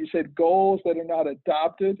quote right. You said goals that are not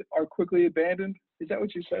adopted are quickly abandoned. Is that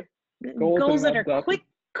what you said? Goals that are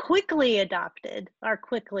quickly adopted are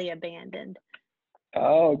quickly abandoned.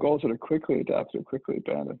 Oh, goals that are quickly adopted are quickly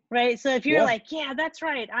abandoned. Right. So if you're yeah, that's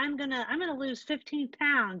right, I'm gonna lose 15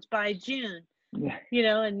 pounds by June. Yeah.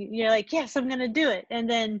 And you're yes, I'm gonna do it. And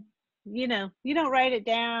then you don't write it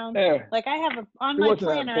down. Yeah. I have on my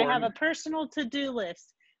planner, I have a personal to-do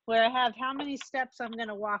list where I have how many steps I'm going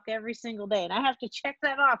to walk every single day, and I have to check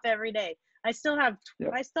that off every day. I still have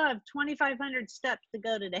 2,500 steps to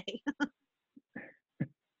go today.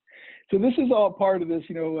 So this is all part of this,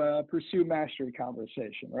 pursue mastery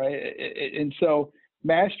conversation, right? And so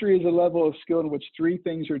mastery is a level of skill in which 3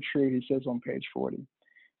 things are true, he says on page 40.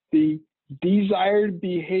 The desired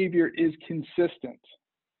behavior is consistent,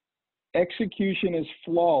 execution is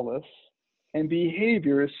flawless, and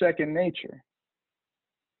behavior is second nature.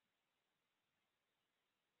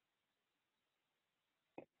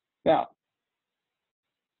 Now,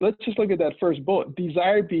 let's just look at that first bullet.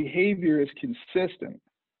 Desired behavior is consistent.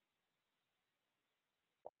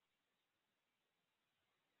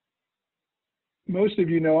 most of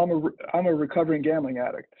you know I'm a recovering gambling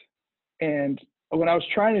addict, and when I was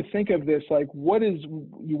trying to think of this, like what is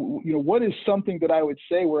something that I would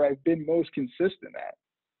say where I've been most consistent at,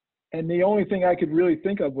 and the only thing I could really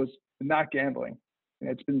think of was not gambling, and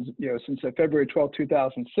it's been since February 12,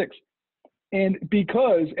 2006, and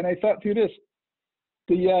I thought through this,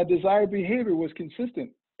 the desired behavior was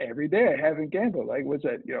consistent. Every day I haven't gambled. Like, what's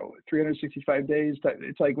that? 365 days.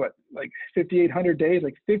 It's like what? Like 5,800 days.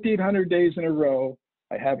 Like 5,800 days in a row,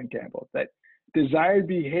 I haven't gambled. That desired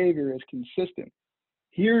behavior is consistent.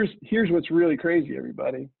 Here's what's really crazy,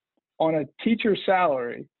 everybody. On a teacher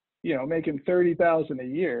salary, making $30,000 a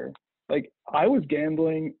year, like I was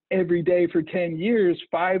gambling every day for 10 years,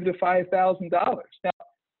 $5,000 to $5,000. Now,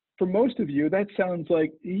 for most of you, that sounds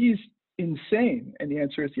like he's insane, and the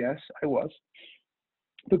answer is yes, I was.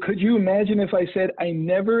 But could you imagine if I said I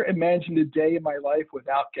never imagined a day in my life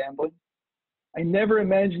without gambling? I never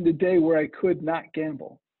imagined a day where I could not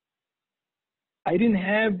gamble. I didn't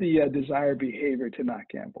have the desired behavior to not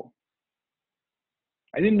gamble.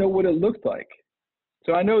 I didn't know what it looked like.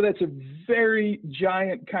 So I know that's a very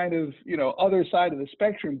giant kind of, other side of the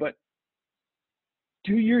spectrum, but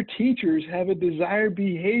do your teachers have a desired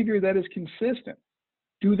behavior that is consistent?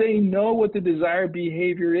 Do they know what the desired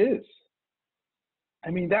behavior is? I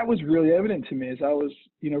mean, that was really evident to me as I was,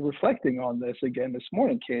 reflecting on this again this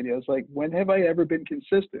morning, Katie. I was like, when have I ever been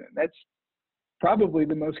consistent? And that's probably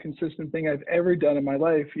the most consistent thing I've ever done in my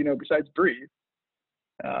life, besides breathe,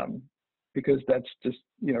 because that's just,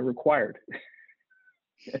 required.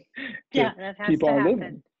 Yeah, that has to happen.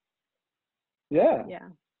 Living. Yeah. Yeah.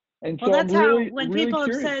 And well, so that's really, how when really people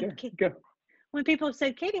curious. have said, when people have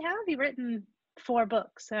said, Katie, how have you written 4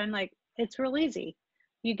 books? And I'm like, it's real easy.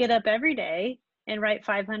 You get up every day and write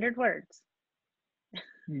 500 words.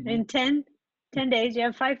 Mm-hmm. In 10 days, you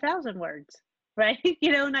have 5,000 words, right?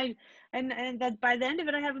 And that by the end of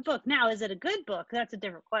it, I have a book. Now, is it a good book? That's a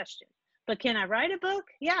different question. But can I write a book?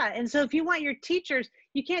 Yeah. And so if you want your teachers,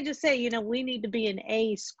 you can't just say, we need to be an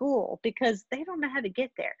A school, because they don't know how to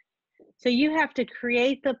get there. So you have to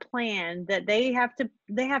create the plan that they have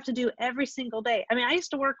to do every single day. I mean, I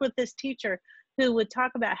used to work with this teacher who would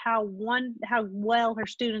talk about how well her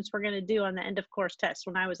students were going to do on the end of course test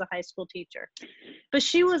when I was a high school teacher. But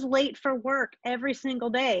she was late for work every single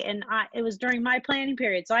day. And it was during my planning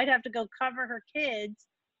period. So I'd have to go cover her kids.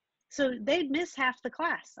 So they'd miss half the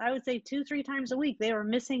class. I would say 2-3 times a week, they were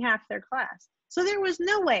missing half their class. So there was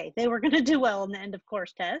no way they were going to do well on the end of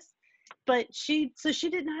course test. But she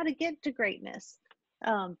didn't know how to get to greatness.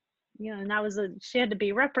 And she had to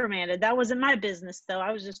be reprimanded. That wasn't my business though.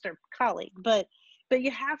 I was just her colleague. But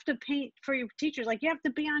you have to paint for your teachers. Like, you have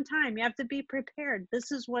to be on time. You have to be prepared.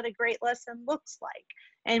 This is what a great lesson looks like.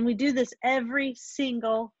 And we do this every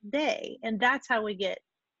single day. And that's how we get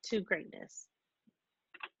to greatness.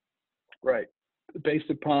 Right. Based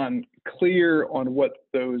upon clear on what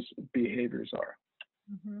those behaviors are.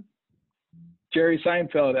 Mm-hmm. Jerry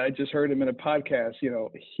Seinfeld, I just heard him in a podcast,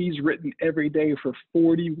 he's written every day for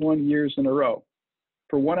 41 years in a row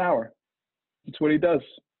for 1 hour. That's what he does.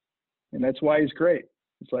 And that's why he's great.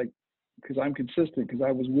 It's like, because I'm consistent, because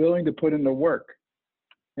I was willing to put in the work.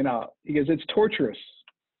 He goes, it's torturous.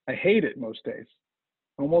 I hate it most days,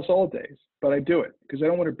 almost all days, but I do it because I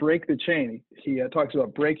don't want to break the chain. He talks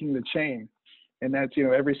about breaking the chain. And that's,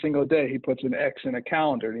 every single day he puts an X in a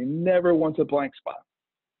calendar, and he never wants a blank spot.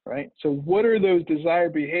 Right? So what are those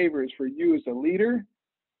desired behaviors for you as a leader,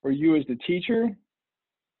 or you as the teacher,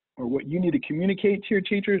 or what you need to communicate to your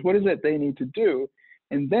teachers? What is it they need to do?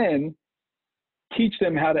 And then teach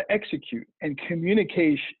them how to execute and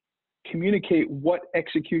communicate what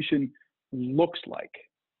execution looks like,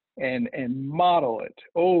 and model it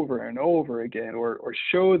over and over again, or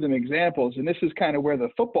show them examples. And this is kind of where the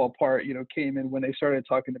football part, came in when they started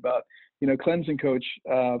talking about, Clemson coach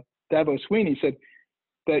Dabo Swinney said,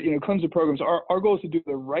 that, Clemson programs, our goal is to do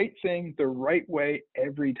the right thing the right way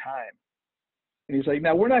every time. And he's like,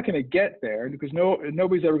 now we're not going to get there because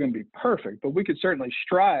nobody's ever going to be perfect, but we could certainly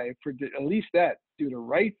strive for at least that, do the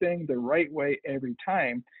right thing the right way every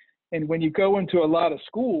time. And when you go into a lot of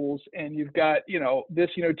schools and you've got,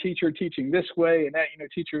 this, teacher teaching this way, and that,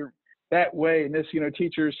 teacher that way, and this,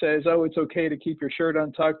 teacher says, oh, it's okay to keep your shirt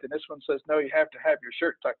untucked, and this one says, no, you have to have your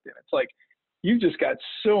shirt tucked in. It's like, you've just got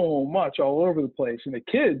so much all over the place. And the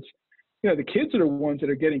kids are the ones that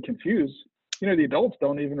are getting confused. The adults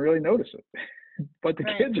don't even really notice it, but the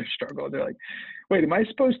kids are struggling. They're like, wait, am I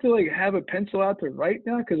supposed to have a pencil out to write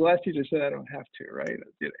now? Because the last teacher said I don't have to, right?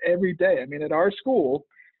 Every day. I mean, at our school,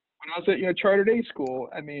 when I was at, charter day school,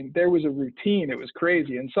 I mean, there was a routine. It was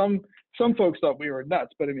crazy. And some folks thought we were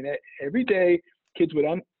nuts, but I mean, every day kids would,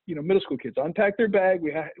 middle school kids unpack their bag.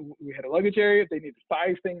 We had a luggage area. They needed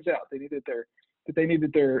 5 things out. They needed their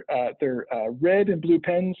red and blue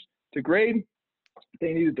pens to grade.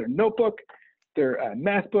 They needed their notebook, their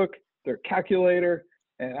math book, their calculator,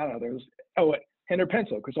 and I don't know, and their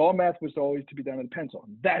pencil, because all math was always to be done with pencil.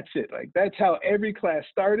 That's it. Like, that's how every class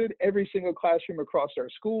started. Every single classroom across our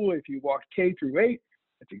school, if you walked K through 8,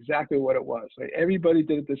 that's exactly what it was. Like, everybody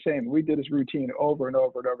did it the same. We did this routine over and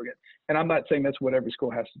over and over again. And I'm not saying that's what every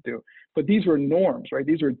school has to do, but these were norms, right?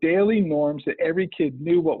 These were daily norms that every kid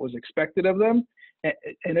knew what was expected of them,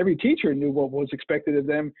 and every teacher knew what was expected of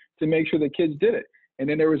them to make sure the kids did it. And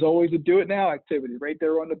then there was always a do it now activity right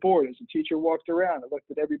there on the board as the teacher walked around and looked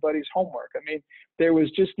at everybody's homework. I mean, there was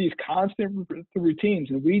just these constant routines,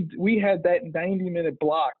 and we had that 90-minute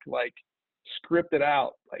block like scripted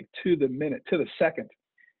out, like to the minute, to the second.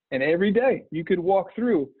 And every day you could walk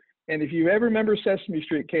through. And if you ever remember Sesame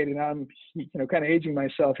Street, Kate, and I'm kind of aging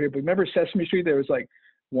myself here, but remember Sesame Street, there was like,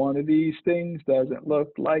 one of these things doesn't look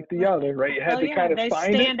like the other, right? You had to kind of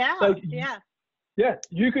find it. They stand out, like, yeah. Yeah,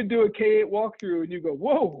 you could do a K-8 walkthrough and you go,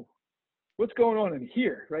 whoa, what's going on in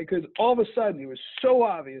here, right? Because all of a sudden it was so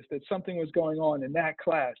obvious that something was going on in that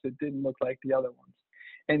class that didn't look like the other ones.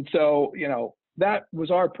 And so, that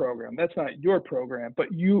was our program. That's not your program,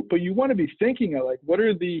 but you want to be thinking of, like, what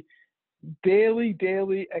are the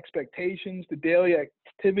daily expectations, the daily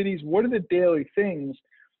activities? What are the daily things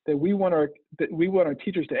that we want our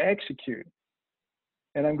teachers to execute?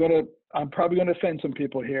 And I'm probably gonna offend some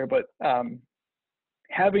people here, but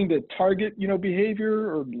having the target,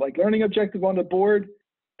 behavior or like learning objective on the board,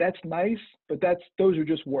 that's nice, but those are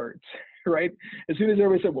just words, right? As soon as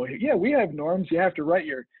everybody said, well, yeah, we have norms, you have to write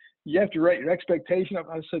your expectation up.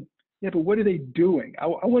 I said, yeah, but what are they doing? I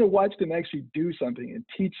want to watch them actually do something and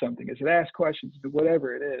teach something. Is it ask questions,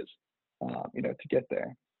 whatever it is, to get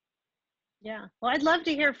there. Yeah. Well, I'd love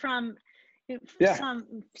to hear from some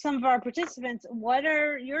of our participants. What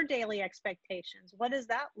are your daily expectations? What does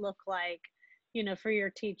that look like, for your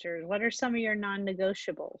teachers? What are some of your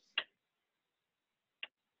non-negotiables?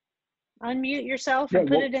 Unmute yourself and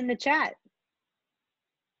put it in the chat.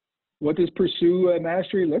 What does pursue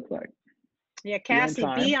mastery look like? Yeah, Cassie,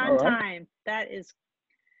 be on time. That is,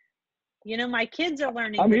 my kids are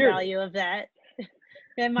learning the value of that.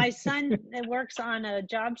 And my son works on a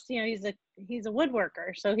job, he's a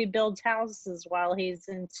woodworker, so he builds houses while he's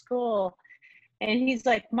in school. And he's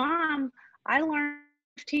like, Mom, I learned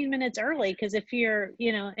 15 minutes early, because if you're,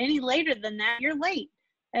 any later than that, you're late.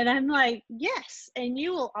 And I'm like, yes, and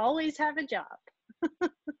you will always have a job.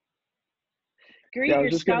 Greet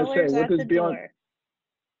your scholars at the door.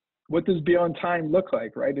 What does be on time look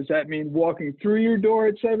like, right? Does that mean walking through your door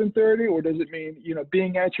at 7:30, or does it mean,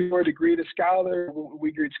 being at your door to greet a scholar?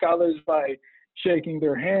 We greet scholars by shaking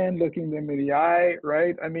their hand, looking them in the eye,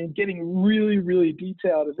 right? I mean, getting really, really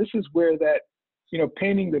detailed. And this is where that,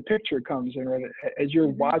 painting the picture comes in, right? As you're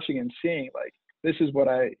watching and seeing, like, this is what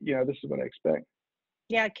I expect.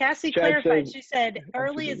 Yeah, Cassie clarified. She said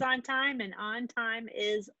early is on time and on time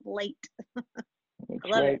is late. That's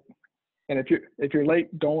right. And if you're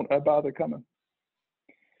late, don't bother coming.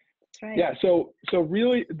 That's right. Yeah. So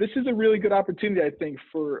really, this is a really good opportunity, I think,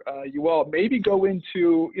 for you all. Maybe go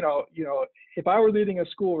into, if I were leading a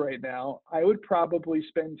school right now, I would probably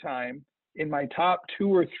spend time in my top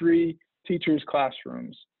 2 or 3 teachers'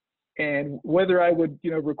 classrooms, and whether I would,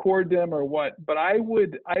 record them or what, but I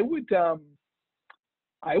would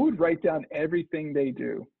write down everything they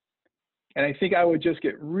do. And I think I would just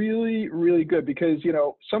get really, really good, because,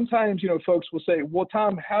 sometimes, folks will say, well,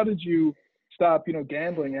 Tom, how did you stop,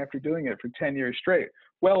 gambling after doing it for 10 years straight?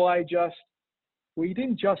 Well, you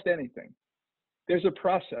didn't just anything. There's a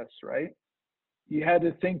process, right? You had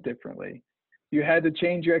to think differently. You had to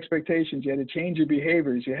change your expectations. You had to change your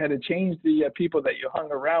behaviors. You had to change the people that you hung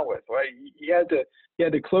around with, right? You had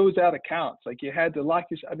to close out accounts. Like, you had to lock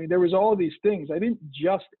yourself. I mean, there was all these things. I didn't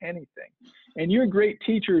just anything. And your great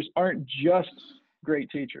teachers aren't just great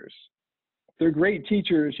teachers. They're great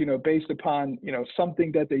teachers, based upon,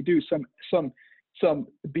 something that they do, some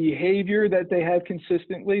behavior that they have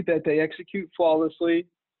consistently, that they execute flawlessly,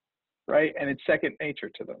 right? And it's second nature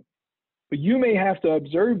to them. But you may have to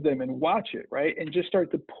observe them and watch it, right? And just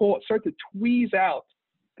start to tweeze out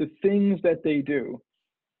the things that they do.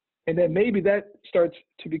 And then maybe that starts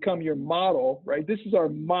to become your model, right? This is our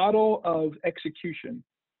model of execution.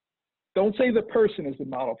 Don't say the person is the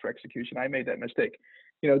model for execution. I made that mistake.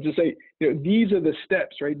 Just say, these are the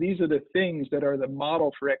steps, right? These are the things that are the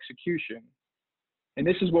model for execution. And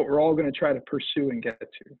this is what we're all going to try to pursue and get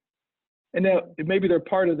to. And now maybe they're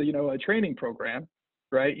part of the, a training program,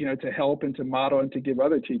 right? To help and to model and to give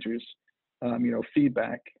other teachers,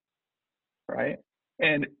 feedback. right?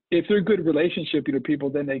 And if they're good relationship, people,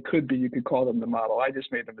 then you could call them the model. I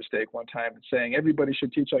just made the mistake one time in saying everybody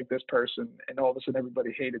should teach like this person, and all of a sudden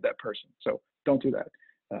everybody hated that person. So don't do that.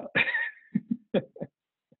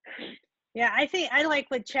 Yeah, I think I like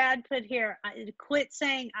what Chad put here. Quit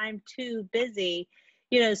saying I'm too busy.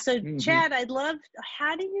 So Chad, I'd love,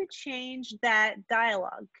 how do you change that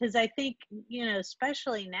dialogue? Because I think,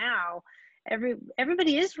 especially now,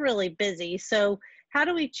 everybody is really busy. So how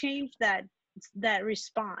do we change that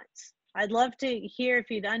response? I'd love to hear if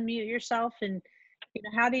you'd unmute yourself, and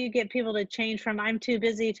how do you get people to change from I'm too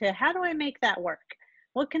busy to how do I make that work?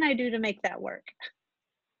 What can I do to make that work?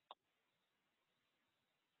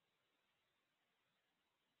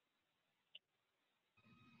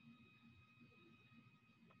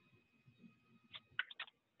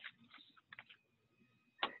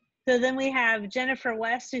 So then we have Jennifer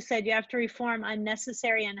West, who said you have to reform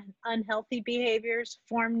unnecessary and unhealthy behaviors,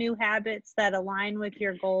 form new habits that align with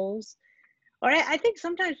your goals. Or I think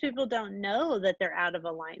sometimes people don't know that they're out of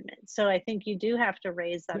alignment. So I think you do have to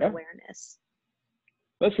raise that awareness.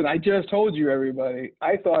 Listen, I just told you, everybody,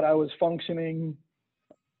 I thought I was functioning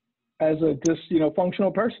as a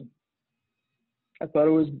functional person. I thought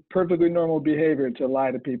it was perfectly normal behavior to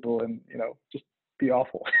lie to people and, just be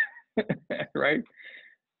awful, right?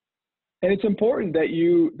 And it's important that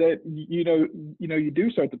you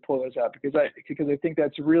do start to pull those out, because I think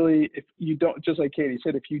that's really, if you don't, just like Katie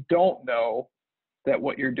said, if you don't know that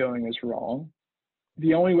what you're doing is wrong,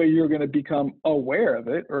 the only way you're going to become aware of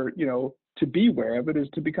it, or to be aware of it, is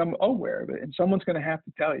to become aware of it, and someone's going to have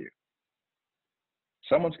to tell you.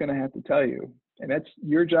 Someone's going to have to tell you, and that's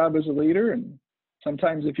your job as a leader. And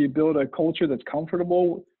sometimes if you build a culture that's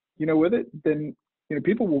comfortable, with it, then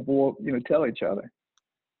people will tell each other.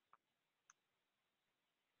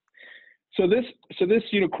 So this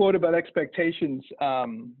quote about expectations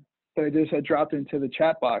that I just had dropped into the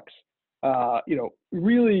chat box,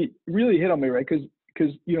 really hit on me, right?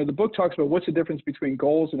 Because the book talks about what's the difference between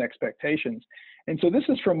goals and expectations. And so this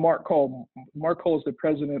is from Mark Cole. Mark Cole is the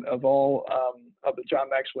president of all of the John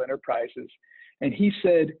Maxwell Enterprises, and he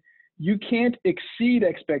said, "You can't exceed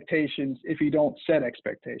expectations if you don't set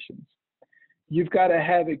expectations. You've got to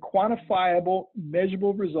have a quantifiable,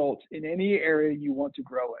 measurable results in any area you want to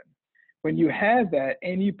grow in. When you have that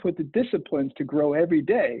and you put the disciplines to grow every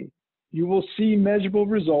day, you will see measurable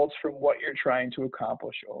results from what you're trying to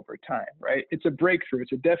accomplish over time," right? It's a breakthrough.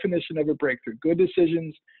 It's a definition of a breakthrough. Good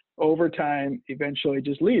decisions over time eventually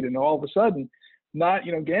just lead. And all of a sudden, not,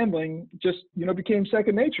 gambling just, became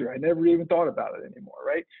second nature. I never even thought about it anymore,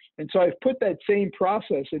 right? And so I've put that same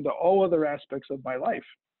process into all other aspects of my life,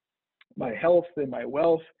 my health and my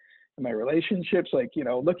wealth, my relationships,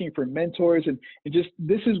 looking for mentors, and just,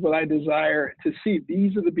 this is what I desire to see.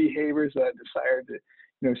 These are the behaviors that I desire to,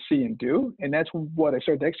 see and do. And that's what I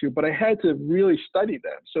started to execute, but I had to really study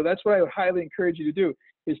them. So that's what I would highly encourage you to do,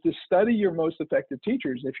 is to study your most effective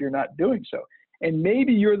teachers if you're not doing so. And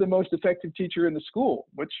maybe you're the most effective teacher in the school,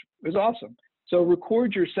 which is awesome. So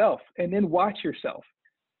record yourself and then watch yourself,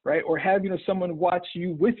 right? Or have, someone watch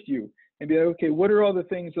you with you and be like, okay, what are all the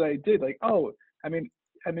things that I did?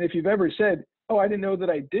 If you've ever said, "Oh, I didn't know that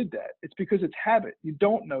I did that," it's because it's habit. You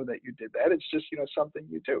don't know that you did that. It's just, something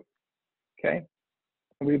you do. Okay.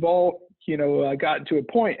 And we've all, gotten to a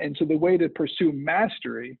point. And so the way to pursue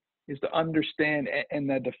mastery is to understand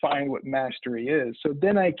and define what mastery is. So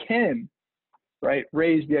then I can, right,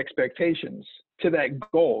 raise the expectations to that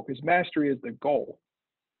goal, because mastery is the goal.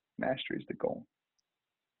 Mastery is the goal.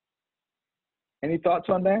 Any thoughts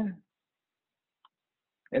on that?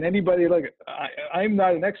 And anybody, I'm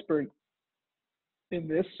not an expert in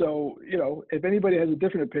this, so, if anybody has a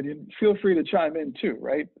different opinion, feel free to chime in too,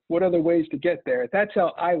 right? What other ways to get there? That's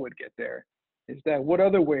how I would get there, is that what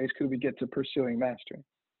other ways could we get to pursuing mastery?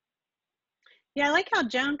 Yeah, I like how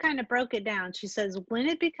Joan kind of broke it down. She says, when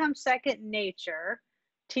it becomes second nature,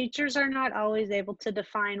 teachers are not always able to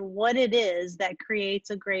define what it is that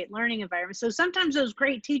creates a great learning environment. So sometimes those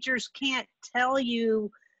great teachers can't tell you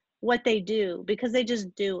what they do because they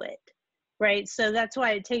just do it, right? So that's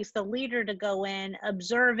why it takes the leader to go in,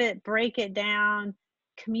 observe it, break it down,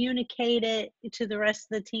 communicate it to the rest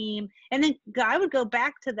of the team. And then I would go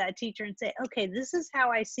back to that teacher and say, okay, this is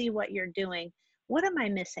how I see what you're doing. What am I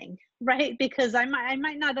missing, right? Because I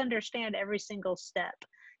might not understand every single step.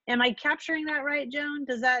 Am I capturing that right, Joan?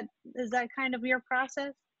 Is that kind of your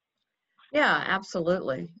process? Yeah,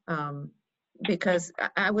 absolutely. Because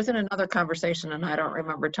I was in another conversation, and I don't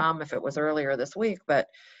remember, Tom, if it was earlier this week, but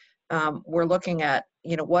we're looking at,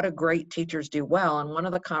 what do great teachers do well? And one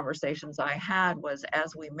of the conversations I had was,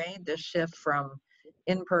 as we made this shift from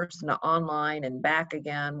in person to online and back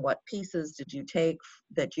again? What pieces did you take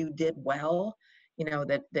that you did well, you know,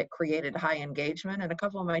 that created high engagement? And a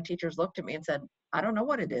couple of my teachers looked at me and said, I don't know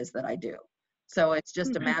what it is that I do. So it's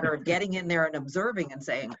just a matter of getting in there and observing and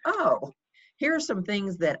saying, oh, here are some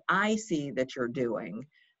things that I see that you're doing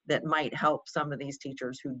that might help some of these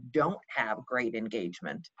teachers who don't have great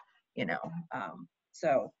engagement, you know.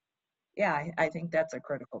 So yeah, I think that's a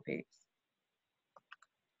critical piece.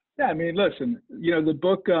 Yeah, I mean, listen, you know, the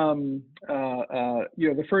book, you know,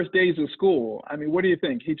 The First Days of School. I mean, what do you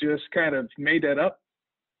think? He just kind of made that up,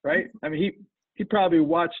 right? I mean, he probably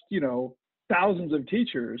watched, you know, thousands of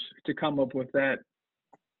teachers to come up with that,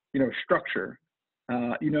 you know, structure.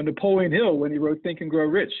 You know, Napoleon Hill, when he wrote Think and Grow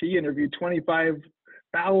Rich, he interviewed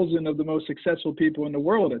 25,000 of the most successful people in the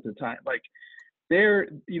world at the time. Like, their,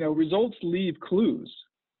 you know, results leave clues.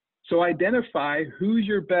 So identify who's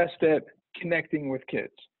your best at connecting with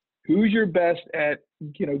kids. Who's your best at,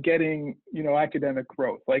 you know, getting, you know, academic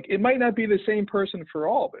growth. Like, it might not be the same person for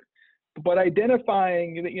all of it, but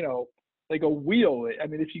identifying, you know, like a wheel. I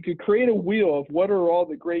mean, if you could create a wheel of what are all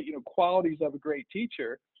the great, you know, qualities of a great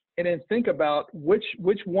teacher, and then think about which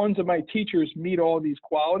ones of my teachers meet all these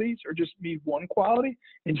qualities or just meet one quality,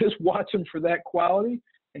 and just watch them for that quality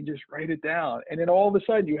and just write it down. And then all of a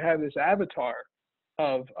sudden you have this avatar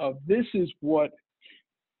of this is what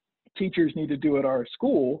teachers need to do at our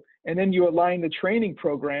school. And then you align the training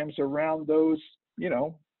programs around those, you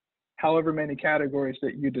know, however many categories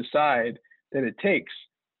that you decide that it takes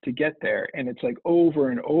to get there. And it's like over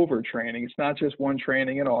and over training. It's not just one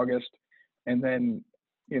training in August and then,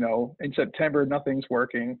 you know, in September, nothing's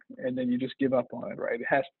working and then you just give up on it, right? It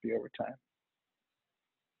has to be over time.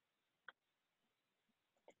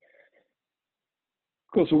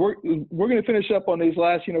 Cool. So we're going to finish up on these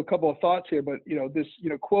last, you know, couple of thoughts here, but, you know, this, you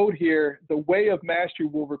know, quote here, the way of mastery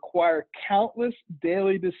will require countless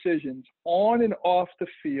daily decisions on and off the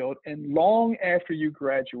field and long after you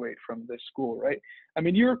graduate from this school, right? I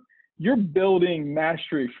mean, you're building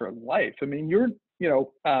mastery for life. I mean, you're, you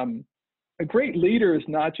know, a great leader is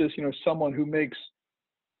not just, you know, someone who makes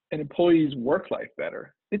an employee's work life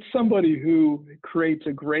better. It's somebody who creates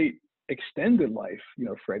a great extended life, you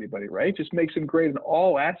know, for anybody, right? Just makes them great in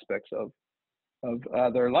all aspects of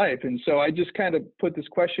their life. And so I just kind of put this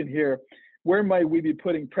question here: where might we be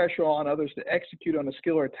putting pressure on others to execute on a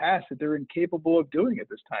skill or task that they're incapable of doing at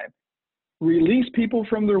this time? Release people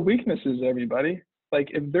from their weaknesses, everybody. Like,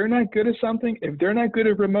 if they're not good at something, if they're not good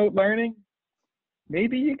at remote learning,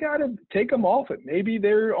 maybe you got to take them off it. Maybe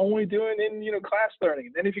they're only doing in, you know, class learning.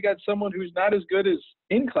 And then if you got someone who's not as good as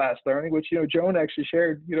in class learning, which, you know, Joan actually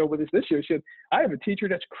shared, you know, with us this year, she said, I have a teacher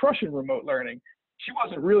that's crushing remote learning. She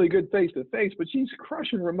wasn't really good face to face, but she's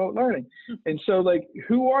crushing remote learning. And so, like,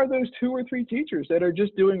 who are those 2 or 3 teachers that are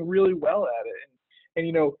just doing really well at it? And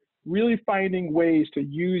you know, really finding ways to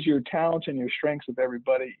use your talents and your strengths of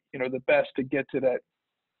everybody, you know, the best to get to that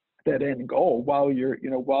end goal while you're,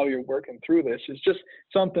 you know, while you're working through this is just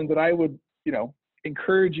something that I would, you know,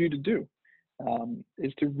 encourage you to do,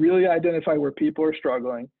 is to really identify where people are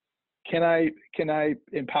struggling. Can I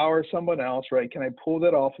empower someone else, right? Can I pull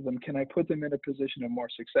that off of them? Can I put them in a position of more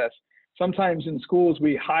success? Sometimes in schools,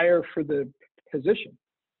 we hire for the position,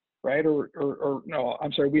 right? Or no,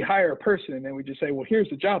 I'm sorry, we hire a person and then we just say, well, here's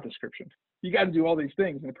the job description. You got to do all these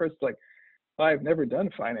things. And the person's like, I've never done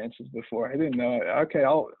finances before. I didn't know. Okay,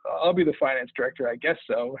 I'll be the finance director, I guess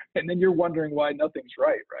so. And then you're wondering why nothing's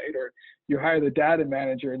right? Or you hire the data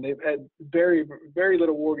manager and they've had very, very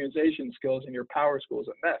little organization skills and your power school is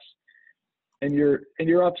a mess. And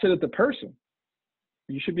you're upset at the person.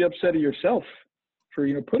 You should be upset at yourself for,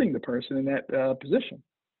 you know, putting the person in that position.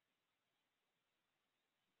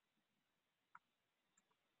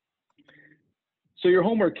 So your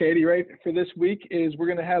homework, Katie, right, for this week is we're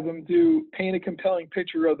going to have them paint a compelling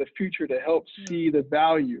picture of the future to help see the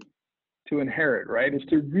value to inherit, right? Is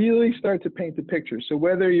to really start to paint the picture. So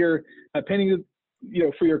whether you're painting, you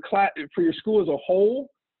know, for your class, for your school as a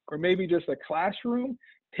whole, or maybe just a classroom,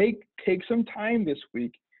 take some time this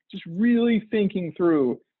week, just really thinking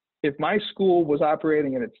through, if my school was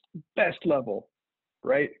operating at its best level,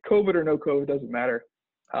 right? COVID or no COVID, doesn't matter.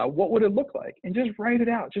 What would it look like? And just write it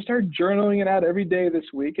out. Just start journaling it out every day this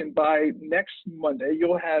week. And by next Monday,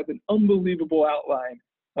 you'll have an unbelievable outline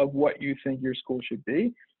of what you think your school should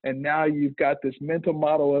be. And now you've got this mental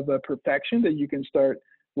model of perfection that you can start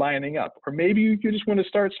lining up. Or maybe you just want to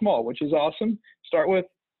start small, which is awesome. Start with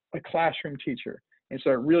a classroom teacher and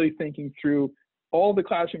start really thinking through all the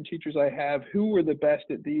classroom teachers I have, who were the best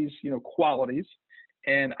at these, you know, qualities.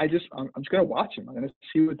 And I'm just going to watch them. I'm going to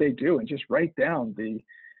see what they do and just write down the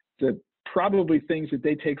probably things that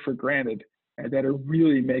they take for granted that are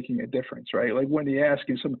really making a difference, right? Like Wendy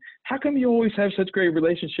asking some, how come you always have such great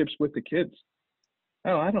relationships with the kids?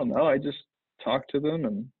 Oh, I don't know. I just talk to them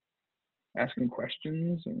and ask them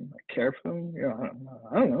questions and I care for them. You know,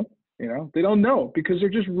 I don't know. You know, they don't know because they're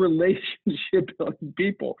just relationship building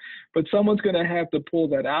people. But someone's going to have to pull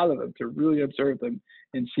that out of them to really observe them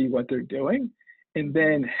and see what they're doing. And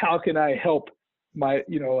then how can I help my,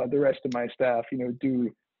 you know, the rest of my staff, you know,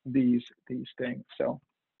 do these things. So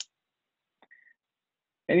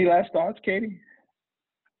any last thoughts, Katie?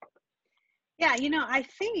 Yeah, you know, I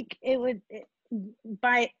think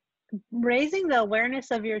by raising the awareness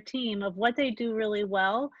of your team of what they do really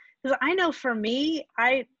well, because I know for me,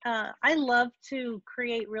 I love to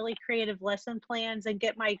create really creative lesson plans and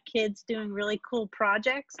get my kids doing really cool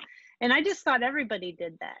projects. And I just thought everybody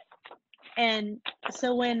did that. And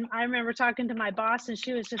so when I remember talking to my boss and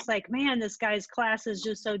she was just like, man, this guy's class is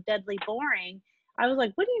just so deadly boring. I was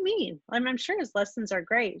like, what do you mean? I'm sure his lessons are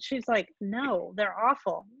great. She's like, no, they're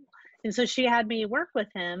awful. And so she had me work with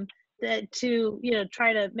him to, you know,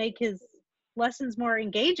 try to make his lessons more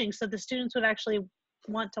engaging so the students would actually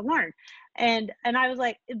want to learn. And I was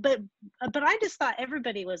like, but I just thought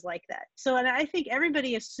everybody was like that. So, and I think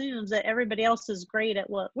everybody assumes that everybody else is great at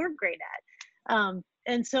what we're great at.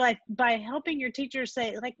 And so by helping your teachers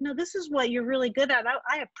say like, no, this is what you're really good at,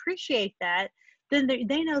 I appreciate that. Then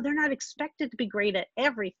they know they're not expected to be great at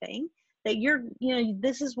everything, that you know,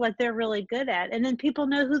 this is what they're really good at. And then people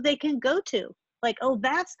know who they can go to. Like, oh,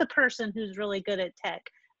 that's the person who's really good at tech.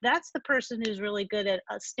 That's the person who's really good at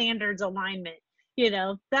standards alignment. You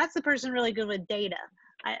know, that's the person really good with data.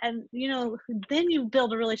 And, you know, then you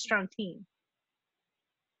build a really strong team.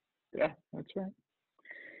 Yeah, that's right.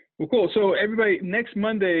 Well, cool. So everybody, next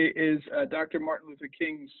Monday is Dr. Martin Luther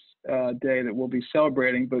King's day that we'll be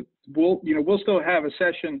celebrating, but we'll still have a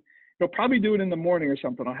session. We'll probably do it in the morning or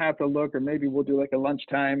something. I'll have to look, or maybe we'll do like a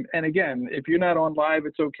lunchtime. And again, if you're not on live,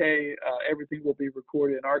 it's okay. Everything will be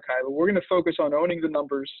recorded and archived. But we're going to focus on owning the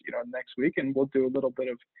numbers, you know, next week, and we'll do a little bit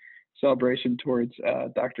of celebration towards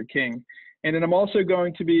Dr. King. And then I'm also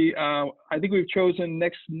going to be, I think we've chosen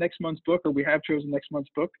next month's book, or we have chosen next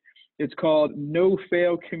month's book. It's called No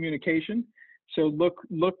Fail Communication. So look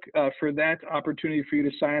for that opportunity for you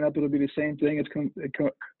to sign up. It'll be the same thing.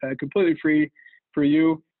 It's completely free for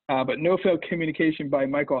you. But No Fail Communication by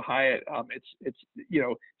Michael Hyatt. It's you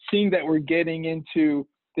know, seeing that we're getting into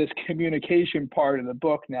this communication part of the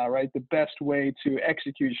book now, right? The best way to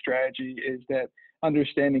execute strategy is that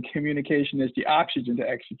understanding communication is the oxygen to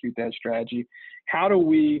execute that strategy. How do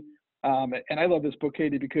we, and I love this book,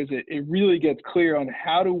 Katie, because it really gets clear on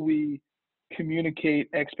how do we communicate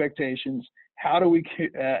expectations, how do we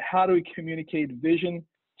communicate vision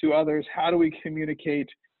to others, how do we communicate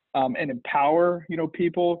and empower, you know,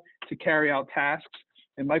 people to carry out tasks.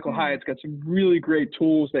 And Michael Hyatt's got some really great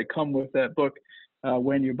tools that come with that book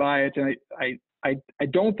when you buy it. And I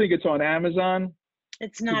don't think it's on Amazon.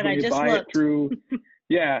 It's not. I just looked.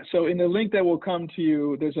 Yeah. So in the link that will come to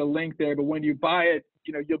you, there's a link there. But when you buy it,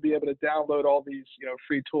 you know, you'll be able to download all these, you know,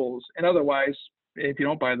 free tools. And otherwise, if you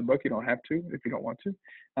don't buy the book, you don't have to. If you don't want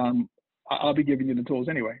to, I'll be giving you the tools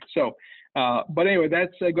anyway. So, but anyway,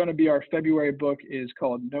 that's going to be our February book, is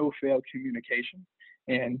called No Fail Communication.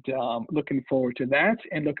 And looking forward to that,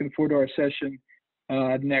 and looking forward to our session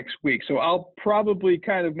next week. So I'll probably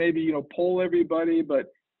kind of maybe, you know, poll everybody, but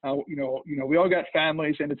you know, we all got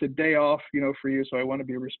families, and it's a day off, you know, for you. So I want to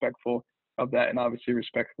be respectful of that, and obviously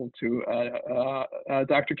respectful to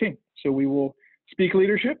Dr. King. So we will speak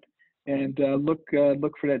leadership and look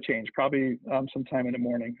for that change, probably sometime in the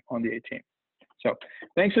morning on the 18th. So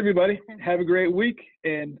thanks, everybody. Have a great week,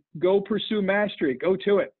 and go pursue mastery. Go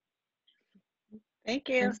to it. Thank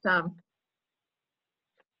you. Thanks, Tom.